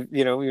need to,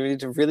 you need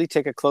to really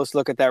take a close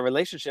look at that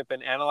relationship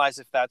and analyze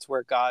if that's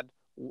where God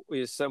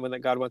is someone that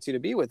God wants you to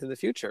be with in the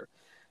future.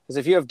 Because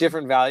if you have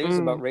different values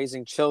about Mm.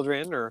 raising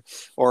children, or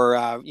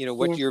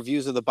what Yes. your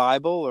views of the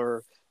Bible,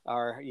 or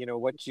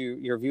what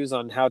your views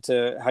on how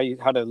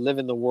to live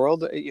in the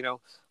world,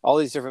 all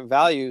these different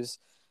values,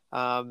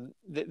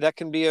 that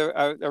can be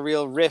a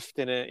real rift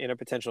in a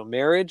potential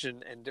marriage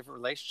and different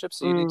relationships.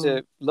 So you need Mm.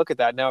 to look at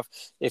that. Now,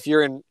 if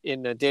you're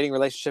in a dating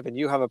relationship and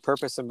you have a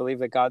purpose and believe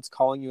that God's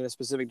calling you in a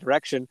specific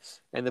direction,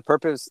 and the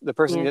person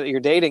Yes. that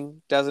you're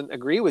dating doesn't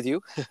agree with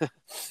you,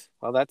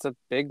 well, that's a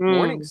big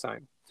warning Mm.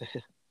 sign,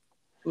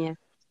 Yes.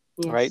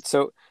 right? Yes.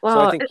 So I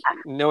Well, think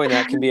knowing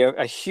that can be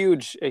a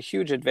huge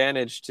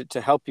advantage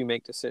to help you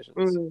make decisions.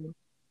 mm,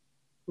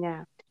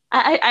 yeah.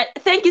 I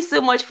thank you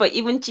so much for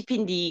even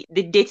chipping the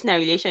dating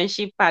and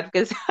relationship part,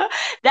 because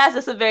that's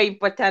also very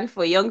important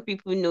for young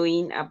people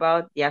knowing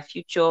about their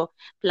future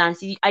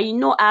plans.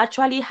 I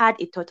actually had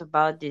a thought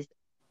about this.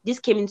 This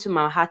came into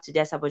my heart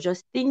today as I was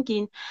just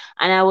thinking,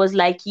 and I was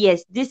like,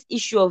 yes, this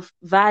issue of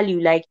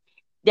value, like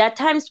there are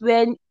times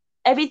when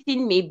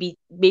everything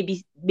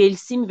may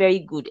seem very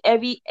good.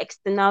 Every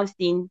external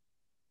thing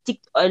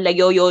ticked, like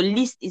your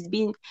list is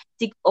being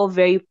ticked off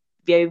very,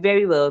 very,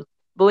 very well.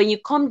 But when you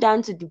come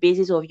down to the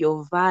basis of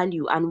your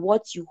value and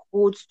what you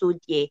hold so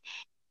dear,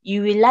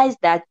 you realize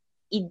that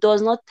it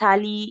does not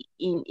tally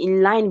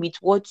in line with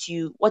what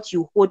you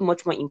hold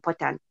much more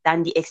important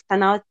than the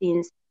external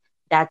things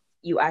that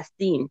you are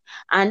seeing.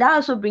 And that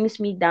also brings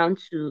me down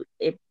to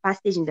a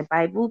passage in the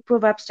Bible,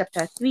 Proverbs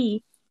chapter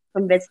 3,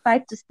 from verse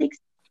 5 to 6.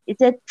 It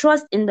said,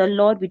 trust in the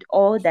Lord with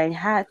all thine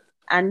heart,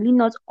 and lean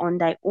not on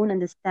thy own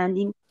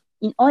understanding.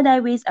 In all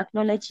thy ways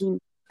acknowledge him,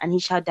 and he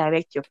shall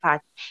direct your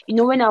path.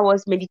 When I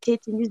was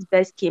meditating, this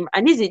verse came,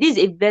 and this is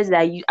a verse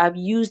that I've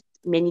used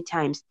many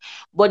times.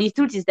 But the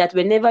truth is that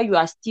whenever you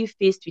are still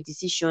faced with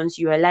decisions,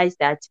 you realize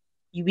that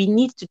we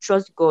need to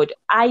trust God.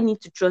 I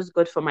need to trust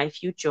God for my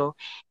future.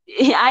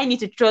 I need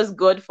to trust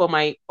God for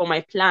my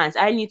plans.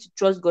 I need to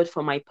trust God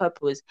for my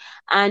purpose.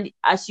 And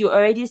as you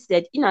already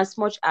said, in as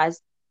much as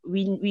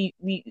we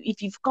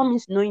if you've come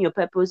into knowing your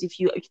purpose, if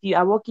you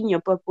are working your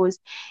purpose,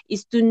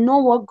 is to know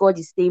what God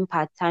is saying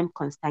part time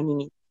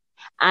concerning it.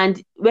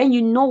 And when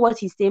you know what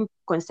he's saying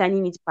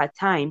concerning it part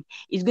time,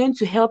 it's going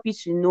to help you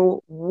to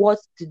know what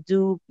to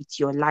do with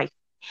your life.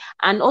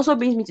 And also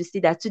brings me to see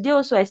that today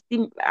also, I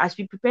still, as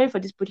we prepare for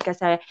this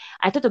podcast,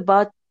 I thought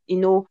about,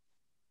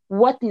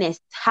 what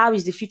next? How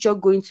is the future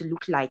going to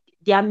look like?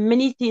 There are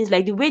many things,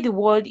 like the way the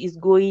world is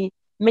going,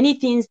 many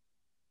things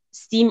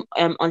seem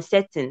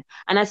uncertain.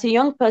 And as a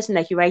young person,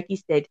 like you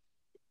rightly said,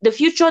 the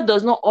future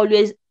does not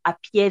always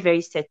appear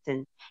very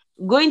certain.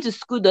 Going to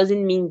school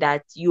doesn't mean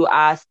that you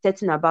are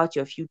certain about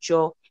your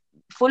future.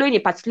 Following a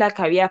particular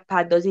career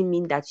path doesn't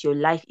mean that your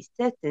life is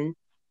certain.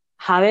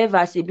 However,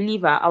 as a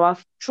believer, our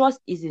trust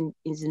is in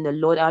the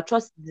Lord. Our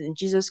trust is in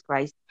Jesus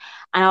Christ,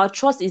 and our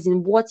trust is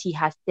in what He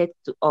has said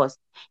to us.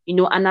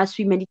 And as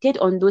we meditate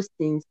on those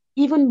things,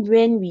 even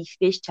when we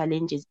face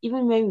challenges,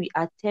 even when we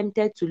are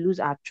tempted to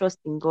lose our trust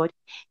in God,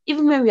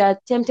 even when we are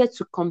tempted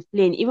to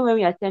complain, even when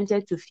we are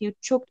tempted to feel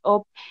choked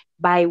up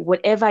by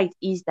whatever it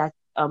is that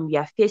we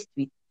are faced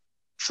with,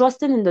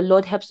 trusting in the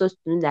Lord helps us to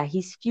know that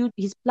His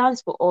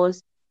plans for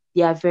us,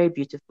 they are very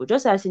beautiful.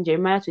 Just as in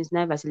Jeremiah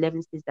 29, verse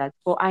 11 says that,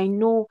 for I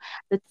know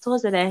the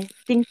thoughts that I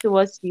think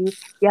towards you,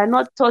 they are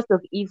not thoughts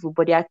of evil,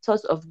 but they are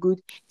thoughts of good,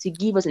 to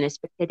give us an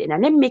expected end.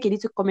 And let me make a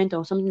little comment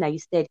on something that you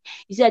said.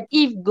 You said,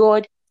 if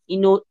God,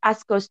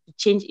 ask us to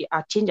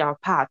change our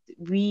path,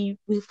 we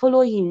will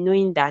follow him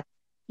knowing that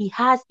he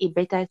has a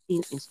better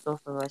thing in store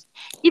for us.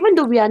 Even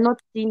though we are not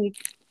seeing it,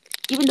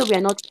 even though we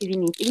are not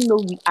feeling it, even though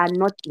we are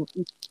not in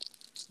it,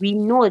 we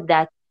know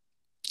that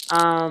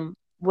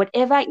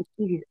whatever it is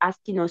he's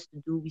asking us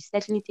to do, we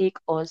certainly take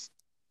us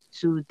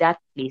to that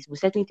place. We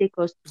certainly take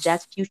us to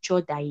that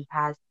future that he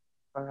has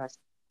for us.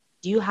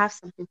 Do you have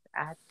something to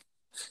add?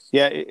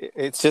 Yeah,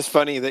 it's just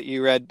funny that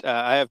you read.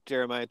 I have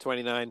Jeremiah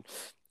 29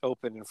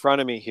 open in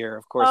front of me here.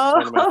 Of course, it's Oh,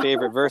 one of my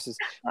favorite verses.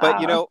 But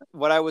wow.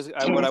 what I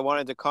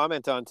wanted to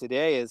comment on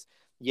today is,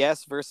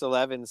 yes, verse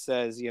 11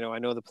 says, I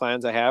know the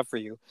plans I have for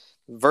you.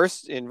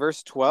 Verse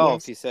 12,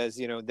 Yes. he says,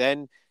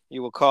 then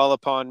you will call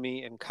upon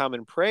me and come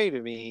and pray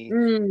to me.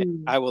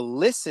 Mm, I will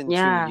listen to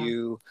yeah.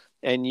 you,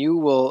 and you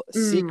will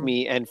seek Mm,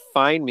 me and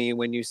find me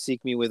when you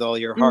seek me with all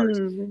your heart.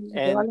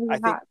 And darling I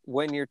think heart.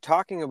 when you're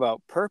talking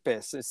about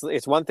purpose,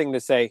 it's one thing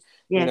to say,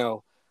 you Yes.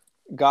 know,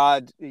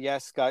 God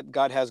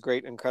has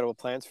great, incredible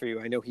plans for you.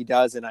 I know He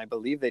does, and I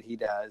believe that He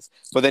does.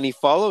 But then He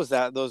follows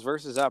those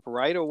verses up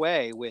right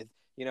away with,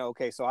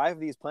 okay, so I have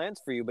these plans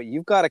for you, but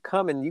you got to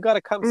come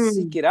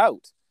seek Mm, it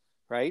out,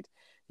 right?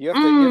 You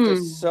have to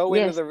yes. sow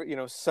into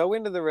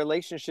the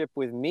relationship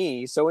with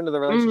me, sow into the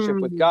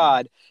relationship with Mm,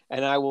 God,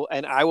 and I will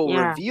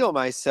yeah. reveal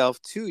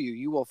myself to you.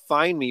 You will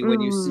find me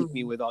when you seek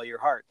me Mm, with all your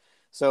heart.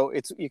 So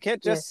you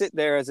can't just yes. sit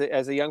there as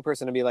a young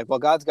person and be like, well,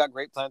 God's got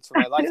great plans for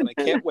my life, and I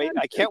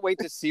can't wait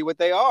to see what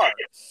they are.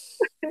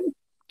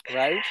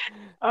 right?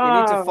 You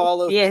need to Oh,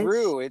 follow yes.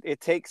 through. It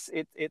takes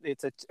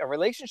it's a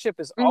relationship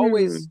is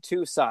always Mm,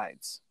 two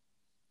sides,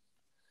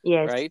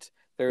 yes. right?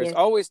 There's Yes.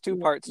 always two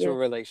Yes. parts to a Yes.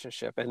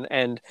 relationship,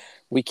 and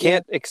we Yes.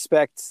 can't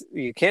expect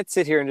you can't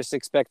sit here and just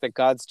expect that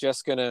God's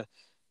just gonna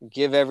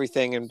give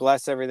everything and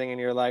bless everything in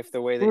your life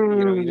the way that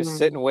you just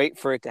sit Mm, and wait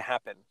for it to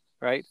happen,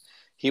 right? yeah.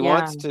 He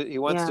wants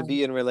Yeah. to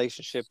be in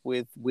relationship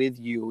with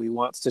you. He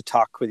wants to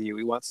talk with you.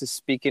 He wants to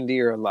speak into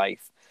your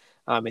life.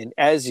 And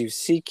as you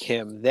seek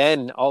him,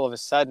 then all of a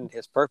sudden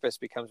his purpose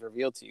becomes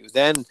revealed to you.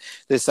 Then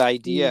this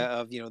idea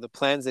Mm, of the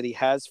plans that he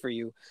has for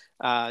you,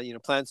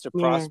 plans to yeah.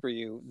 prosper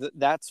you.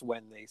 That's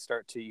when you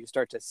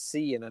start to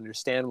see and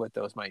understand what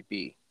those might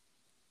be.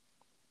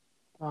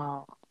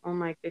 Wow. Oh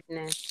my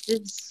goodness.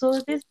 This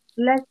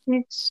blessed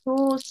me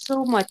so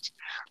much.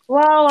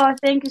 Wow,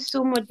 thank you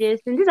so much,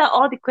 Jason. These are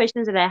all the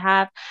questions that I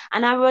have.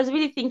 And I was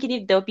really thinking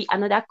if there'll be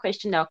another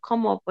question that'll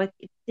come up, but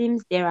it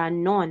seems there are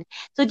none.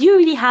 So do you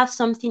really have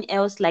something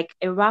else like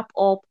a wrap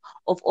up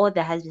of all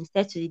that has been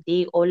said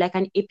today, or like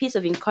a piece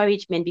of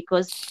encouragement?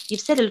 Because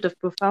you've said a lot of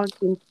profound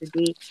things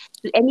today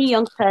to any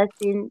young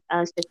person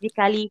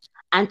specifically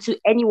and to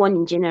anyone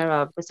in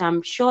general, because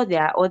I'm sure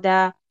there are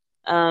older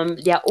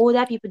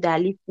people that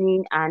are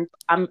listening, and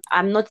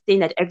I'm not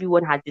saying that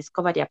everyone has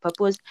discovered their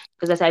purpose,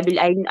 because I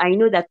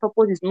know that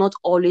purpose is not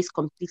always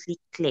completely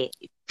clear.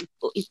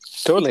 It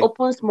Totally.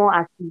 opens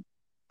more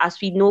as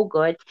we know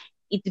God.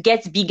 It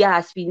gets bigger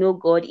as we know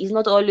God. It's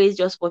not always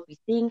just what we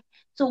think.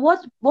 So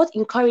what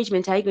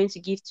encouragement are you going to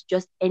give to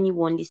just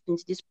anyone listening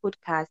to this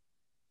podcast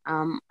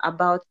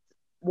about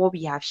what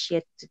we have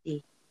shared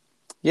today?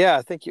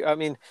 Yeah, thank you. I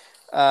mean,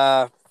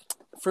 uh,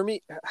 for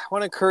me, I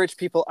want to encourage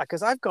people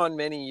because I've gone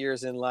many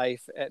years in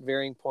life at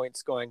varying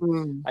points going,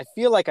 Mm. I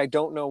feel like I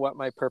don't know what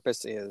my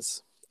purpose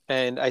is.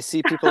 And I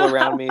see people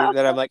around me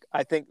that I'm like,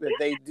 I think that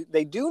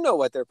they do know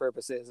what their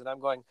purpose is. And I'm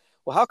going,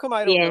 well, how come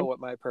I don't Yeah. know what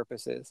my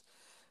purpose is?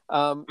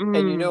 And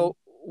Mm.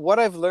 what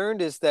I've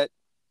learned is that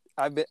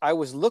I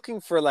was looking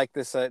for like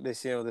this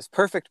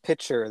perfect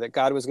picture that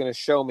God was going to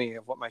show me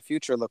of what my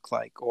future looked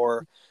like,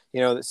 or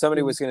that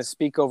somebody Mm. was going to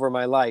speak over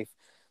my life.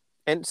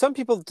 And some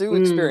people do Mm.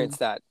 experience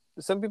that.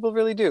 Some people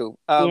really do.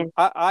 Yes.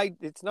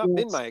 It's not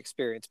been Yes. my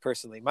experience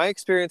personally. My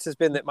experience has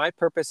been that my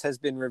purpose has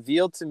been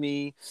revealed to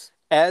me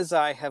as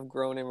I have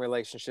grown in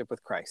relationship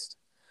with Christ.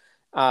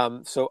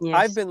 So Yes.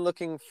 I've been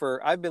looking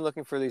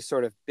for these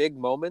sort of big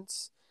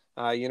moments.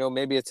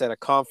 Maybe it's at a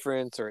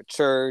conference or a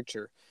church,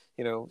 or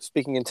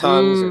speaking in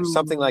tongues or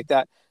something Mm. like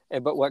that.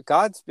 But what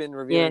God's been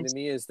revealing to Yes.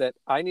 me is that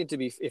I need to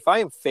be, if I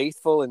am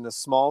faithful in the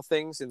small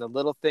things, in the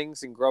little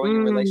things, and growing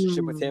in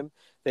relationship with Mm. Him,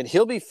 then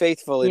He'll be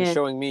faithful in Yes.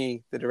 showing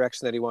me the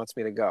direction that He wants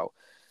me to go.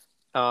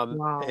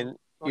 Wow. And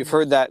you've Wow.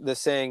 heard that the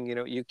saying,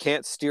 you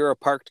can't steer a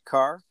parked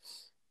car.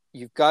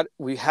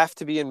 We have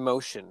to be in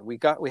motion. We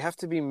have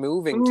to be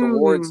moving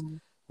towards Mm.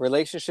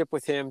 relationship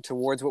with him,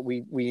 towards what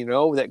we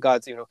know that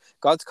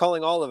God's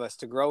calling all of us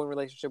to grow in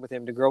relationship with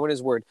him, to grow in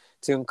his word,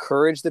 to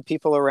encourage the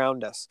people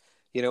around us.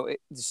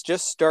 It's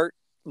just start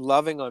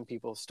loving on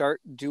people, start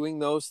doing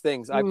those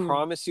things. I Mm.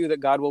 promise you that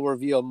God will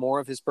reveal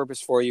more of his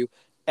purpose for you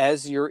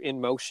as you're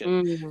in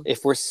motion. Mm.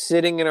 If we're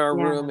sitting in our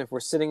Yeah. room, if we're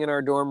sitting in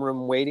our dorm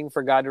room waiting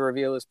for God to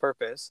reveal his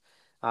purpose,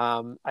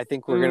 I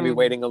think we're going to be Mm.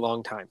 waiting a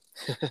long time.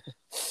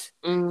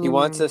 He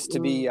wants Mm. us to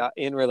be Mm.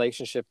 in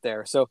relationship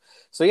there. So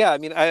yeah, I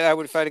mean, I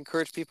would, if I'd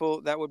encourage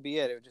people, that would be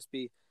it. It would just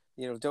be,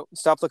 don't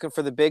stop looking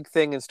for the big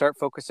thing and start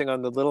focusing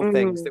on the little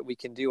things Mm. that we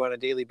can do on a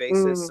daily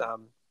basis.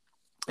 Mm.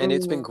 And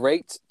it's been Mm.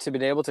 great to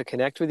be able to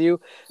connect with you.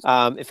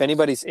 If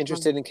anybody's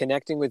interested in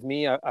connecting with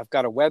me, I've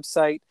got a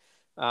website.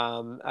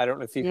 I don't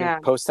know if you can Yeah.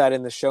 post that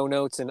in the show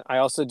notes. And I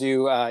also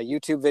do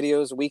YouTube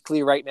videos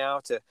weekly right now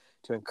to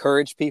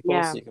encourage people.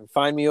 Yeah. So you can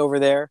find me over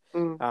there.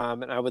 Mm.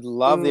 And I would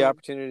love the Mm.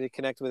 opportunity to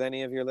connect with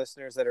any of your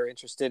listeners that are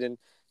interested in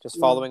just Mm.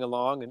 following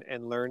along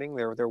and learning.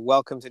 They're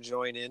welcome to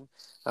join in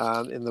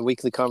the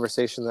weekly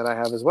conversation that I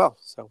have as well.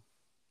 So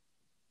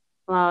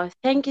Wow,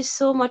 thank you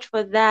so much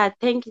for that.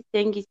 Thank you,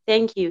 thank you,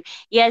 thank you.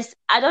 Yes,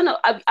 I don't know.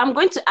 I'm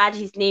going to add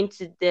his name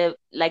to the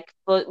like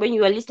for when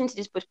you are listening to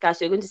this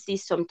podcast, you're going to see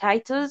some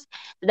titles.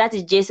 So that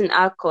is Jason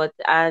Alcott,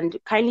 and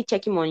kindly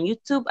check him on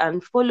YouTube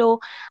and follow.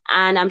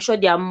 And I'm sure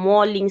there are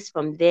more links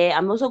from there.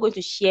 I'm also going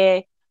to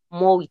share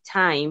more with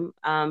time,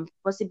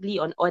 possibly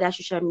on other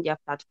social media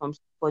platforms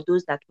for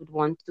those that would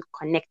want to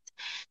connect.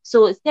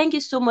 So thank you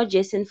so much,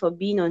 Jason, for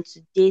being on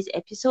today's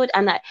episode.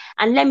 And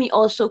let me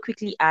also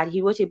quickly add,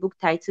 he wrote a book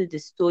titled The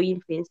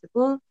Stoic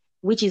Principle,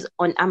 which is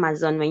on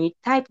Amazon. When you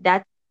type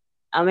that,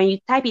 when you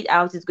type it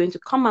out, it's going to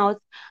come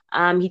out.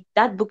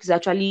 That book is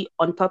actually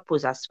on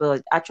purpose as well.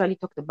 It actually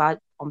talked about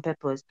on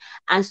purpose.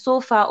 And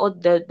so far, all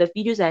the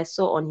videos I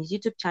saw on his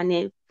YouTube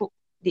channel,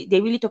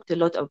 they really talked a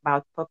lot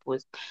about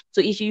purpose.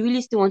 So if you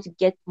really still want to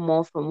get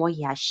more from what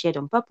he has shared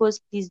on purpose,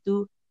 please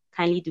do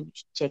kindly do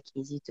check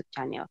his YouTube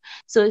channel.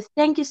 So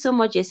thank you so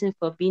much, Jason,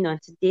 for being on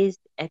today's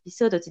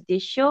episode of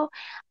today's show.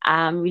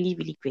 I'm really,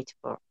 really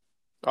grateful.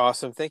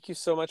 awesome. Thank you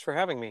so much for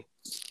having me.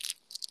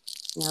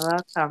 You're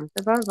welcome.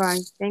 So bye bye.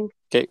 Thanks.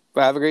 Okay.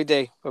 Have a great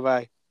day. Bye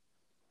bye.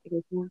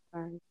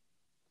 Bye.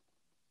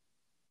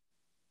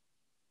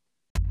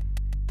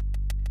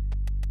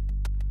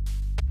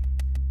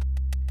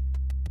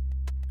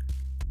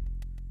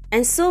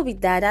 And so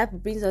with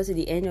that brings us to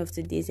the end of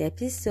today's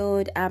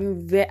episode. I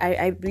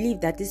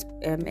believe that this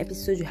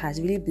episode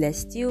has really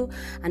blessed you,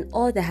 and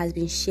all that has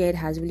been shared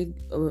has really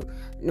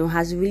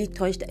has really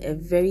touched a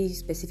very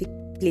specific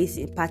place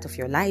in part of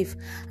your life.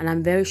 And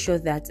I'm very sure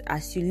that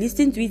as you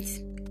listen to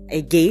it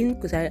again,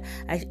 because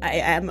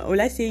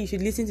I say you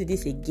should listen to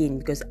this again,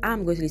 because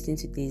I'm going to listen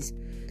to this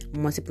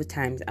multiple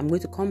times. I'm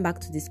going to come back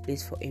to this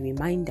place for a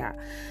reminder.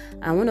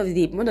 And one of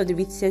the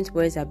recent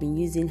words I've been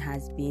using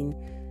has been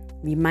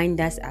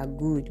reminders are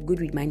good.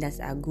 Good reminders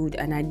are good.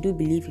 And I do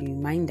believe in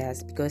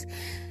reminders, because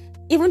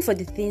even for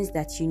the things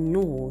that you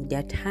know, there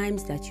are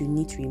times that you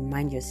need to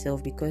remind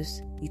yourself,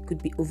 because you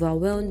could be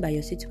overwhelmed by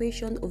your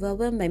situation,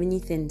 overwhelmed by many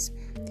things.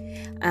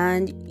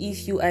 And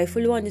if you are a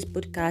follower on this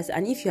podcast,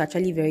 and if you're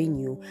actually very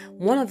new,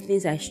 one of the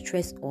things I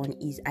stress on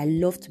is I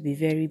love to be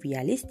very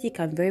realistic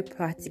and very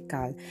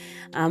practical.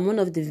 One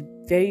of the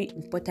very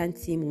important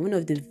theme, one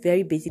of the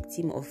very basic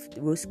theme of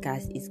the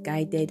Rosecast is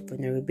guided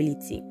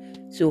vulnerability.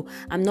 So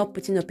I'm not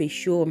putting up a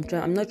show.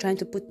 I'm not trying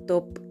to put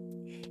up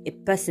a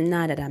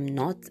persona that I'm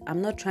not.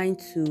 I'm not trying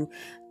to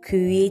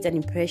create an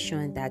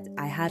impression that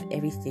I have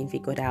everything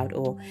figured out,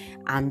 or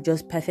I'm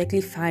just perfectly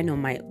fine in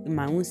my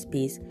own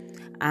space.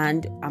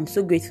 And I'm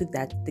so grateful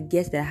that the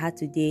guest that I had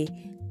today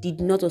did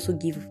not also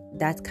give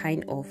that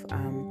kind of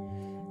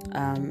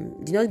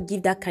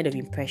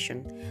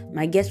impression.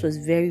 My guest was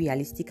very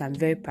realistic and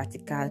very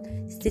practical,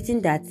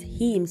 stating that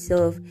he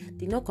himself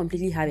did not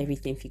completely have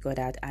everything figured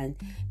out, and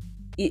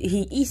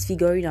he is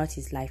figuring out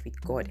his life with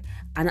God.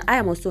 And I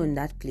am also in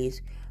that place.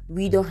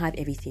 We don't have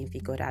everything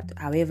figured out.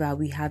 However,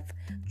 we have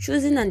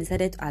chosen and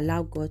decided to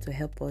allow God to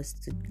help us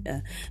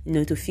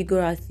to figure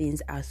out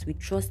things as we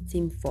trust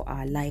Him for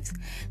our lives.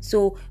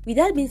 So, with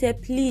that being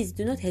said, please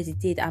do not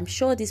hesitate. I'm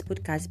sure this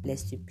podcast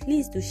blessed you.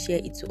 Please do share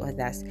it to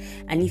others.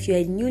 And if you're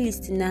a new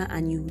listener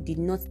and you did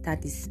not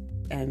start this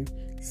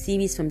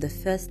series from the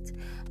first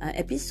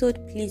episode,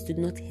 please do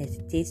not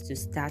hesitate to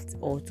start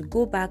or to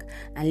go back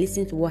and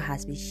listen to what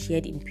has been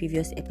shared in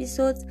previous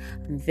episodes.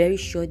 I'm very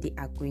sure they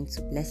are going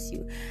to bless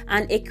you.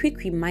 And a quick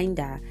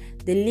reminder,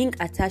 the link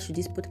attached to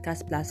this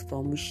podcast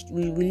platform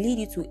will lead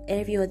you to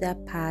every other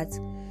part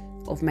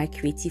of my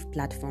creative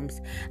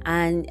platforms.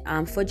 And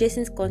for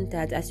Jason's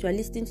contact, as you are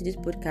listening to this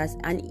podcast,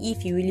 and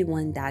if you really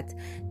want that,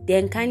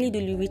 then kindly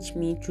do reach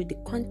me through the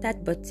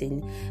contact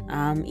button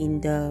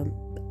in the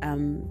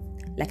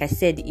like I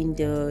said, in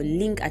the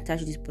link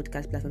attached to this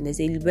podcast platform. There's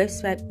a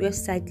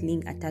website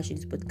link attached to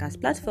this podcast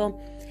platform.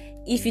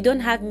 If you don't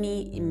have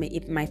me in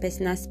my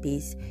personal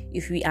space,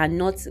 if we are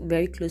not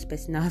very close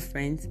personal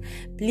friends,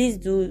 please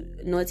do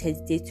not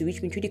hesitate to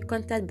reach me through the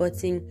contact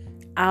button.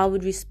 I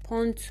would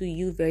respond to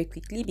you very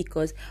quickly,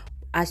 because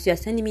as you are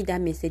sending me that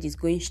message, it's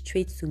going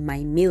straight to my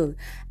mail,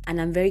 and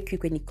I'm very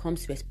quick when it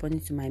comes to responding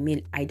to my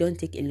mail. I don't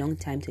take a long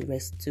time to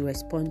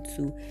respond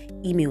to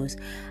emails.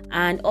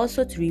 And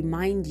also to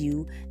remind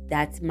you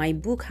that my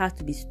book How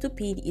to Be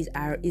Stupid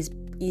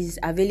is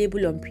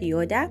available on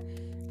pre-order.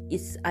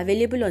 It's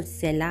available on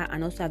Seller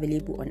and also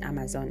available on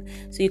Amazon.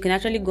 So you can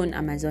actually go on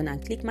Amazon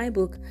and click my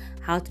book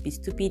How to Be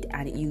Stupid,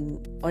 and you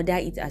order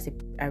it as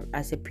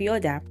a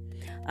pre-order.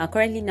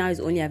 Currently now it's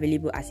only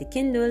available as a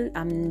Kindle.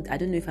 I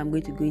don't know if I'm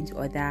going to go into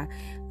other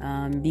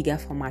bigger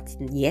formats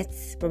yet,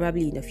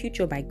 probably in the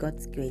future by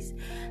God's grace.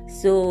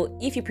 So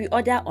if you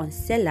pre-order on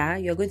Seller,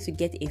 you're going to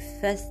get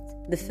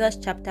the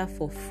first chapter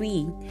for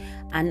free,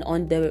 and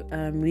on the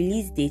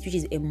release date, which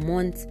is a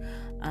month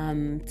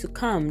to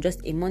come,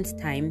 just a month's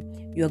time,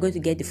 you are going to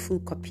get the full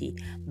copy.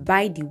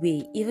 By the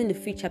way, even the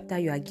free chapter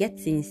you are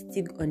getting is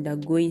still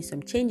undergoing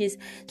some changes.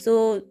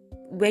 So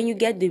when you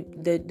get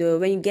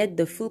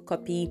the full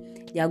copy,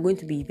 there are going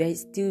to be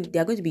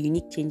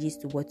unique changes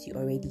to what you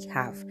already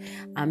have.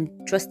 I'm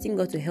trusting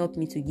God to help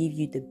me to give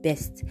you the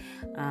best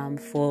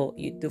for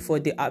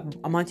the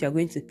amount you are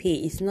going to pay.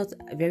 It's not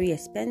very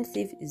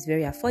expensive, it's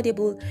very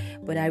affordable,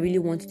 but I really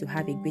want you to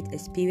have a great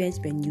experience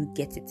when you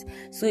get it.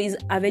 So it's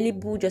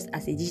available just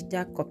as a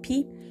digital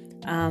copy,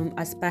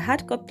 as per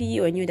hard copy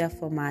or any other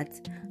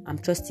format. I'm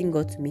trusting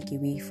God to make a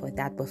way for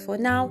that, but for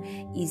now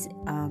is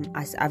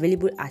as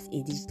available as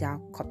a digital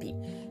copy.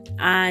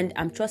 And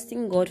I'm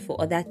trusting God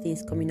for other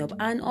things coming up.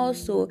 And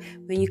also,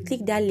 when you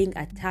click that link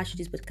attached to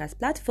this podcast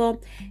platform,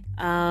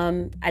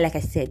 like I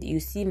said, you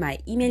see my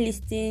email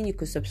listing. You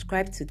could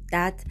subscribe to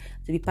that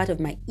to be part of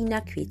my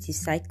inner creative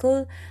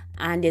cycle.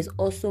 And there's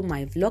also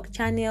my vlog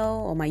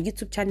channel, or my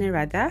YouTube channel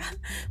rather.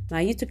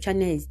 My YouTube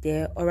channel is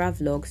there, Aura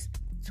Vlogs,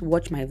 to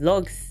watch my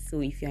vlogs. So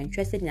if you're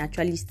interested in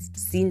actually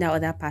seeing that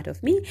other part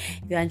of me,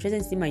 if you're interested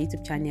in seeing my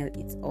YouTube channel,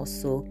 it's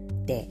also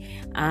there.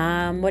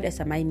 What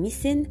else am I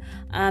missing?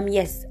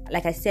 Yes,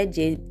 like I said,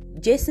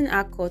 Jason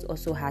Alcott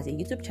also has a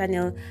YouTube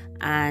channel,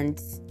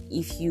 and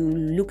if you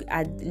looked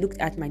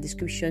at my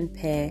description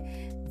per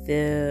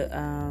the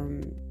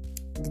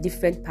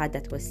different part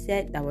that was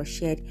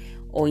shared,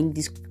 or in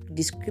this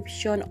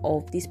description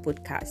of this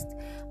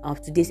podcast, of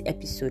today's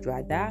episode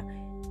rather,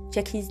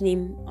 check his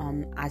name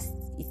as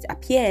it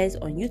appears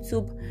on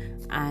YouTube,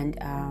 and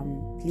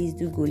please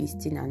do go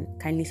listen and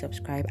kindly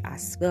subscribe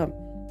as well.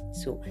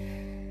 So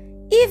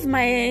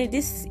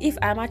If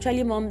I'm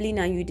actually mumbling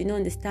and you didn't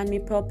understand me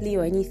properly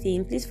or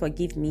anything, please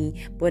forgive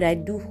me, but I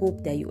do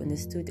hope that you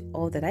understood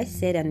all that I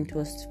said and it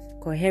was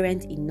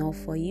coherent enough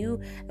for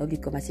you. I hope the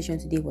conversation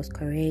today was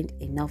coherent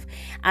enough.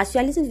 As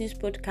you are listening to this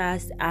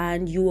podcast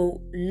and you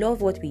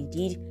love what we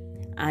did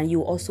and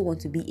you also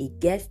want to be a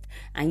guest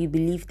and you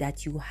believe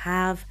that you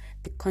have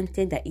the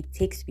content that it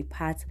takes to be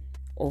part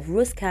of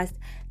Rosecast,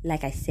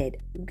 like I said,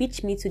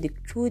 reach me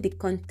through the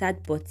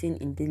contact button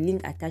in the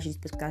link attached to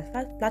this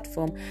podcast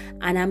platform,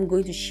 and I'm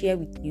going to share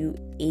with you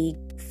a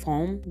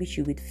form which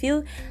you would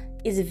fill.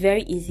 It's a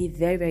very easy,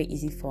 very, very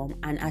easy form,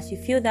 and as you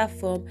fill that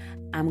form,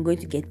 I'm going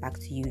to get back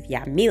to you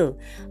via mail.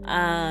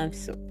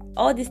 So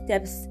all these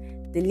steps,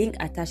 the link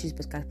attached to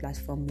this podcast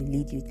platform will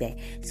lead you there.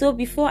 So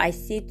before I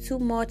say too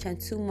much,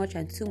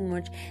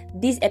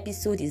 this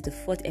episode is the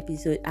 4th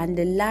episode, and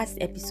the last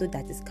episode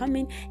that is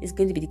coming is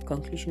going to be the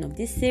conclusion of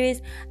this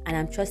series, and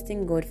I'm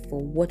trusting God for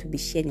what will be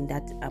shared in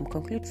that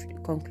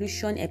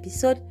conclusion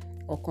episode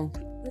or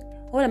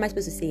what am I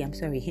supposed to say? I'm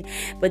sorry.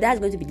 But that's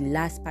going to be the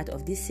last part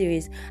of this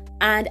series.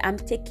 And I'm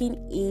taking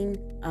in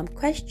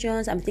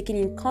questions, I'm taking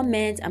in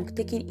comments, I'm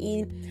taking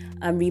in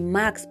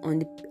remarks on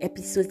the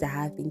episodes that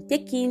have been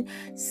taken.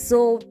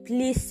 So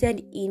please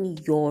send in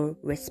your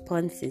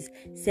responses.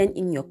 Send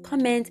in your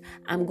comments.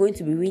 I'm going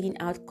to be reading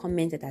out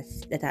comments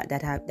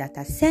that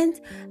are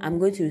sent. I'm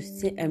going to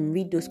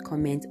read those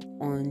comments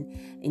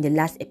in the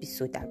last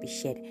episode that we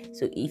shared.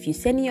 So if you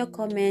send in your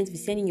comments, if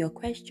you send in your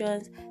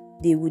questions,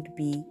 they would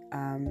be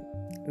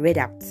read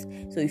out.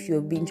 So if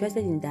you'll be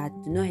interested in that,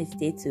 do not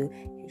hesitate to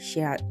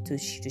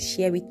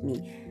share with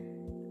me.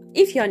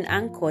 If you're on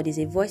Anchor, there's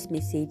a voice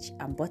message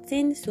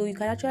button, so you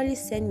can actually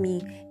send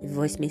me a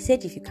voice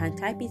message. If you can't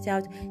type it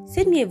out,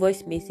 send me a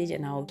voice message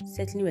and I'll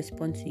certainly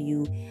respond to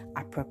you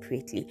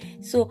appropriately.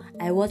 So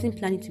I wasn't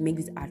planning to make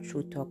this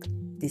outro talk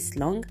this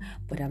long,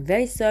 but I'm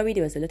very sorry.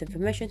 There was a lot of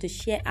information to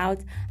share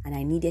out and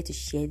I needed to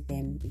share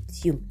them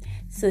with you.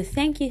 So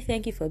thank you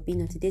for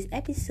being on today's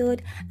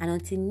episode, and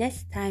until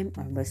next time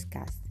on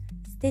Rosecast,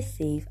 stay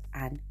safe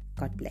and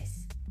God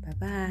bless. Bye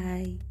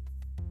bye.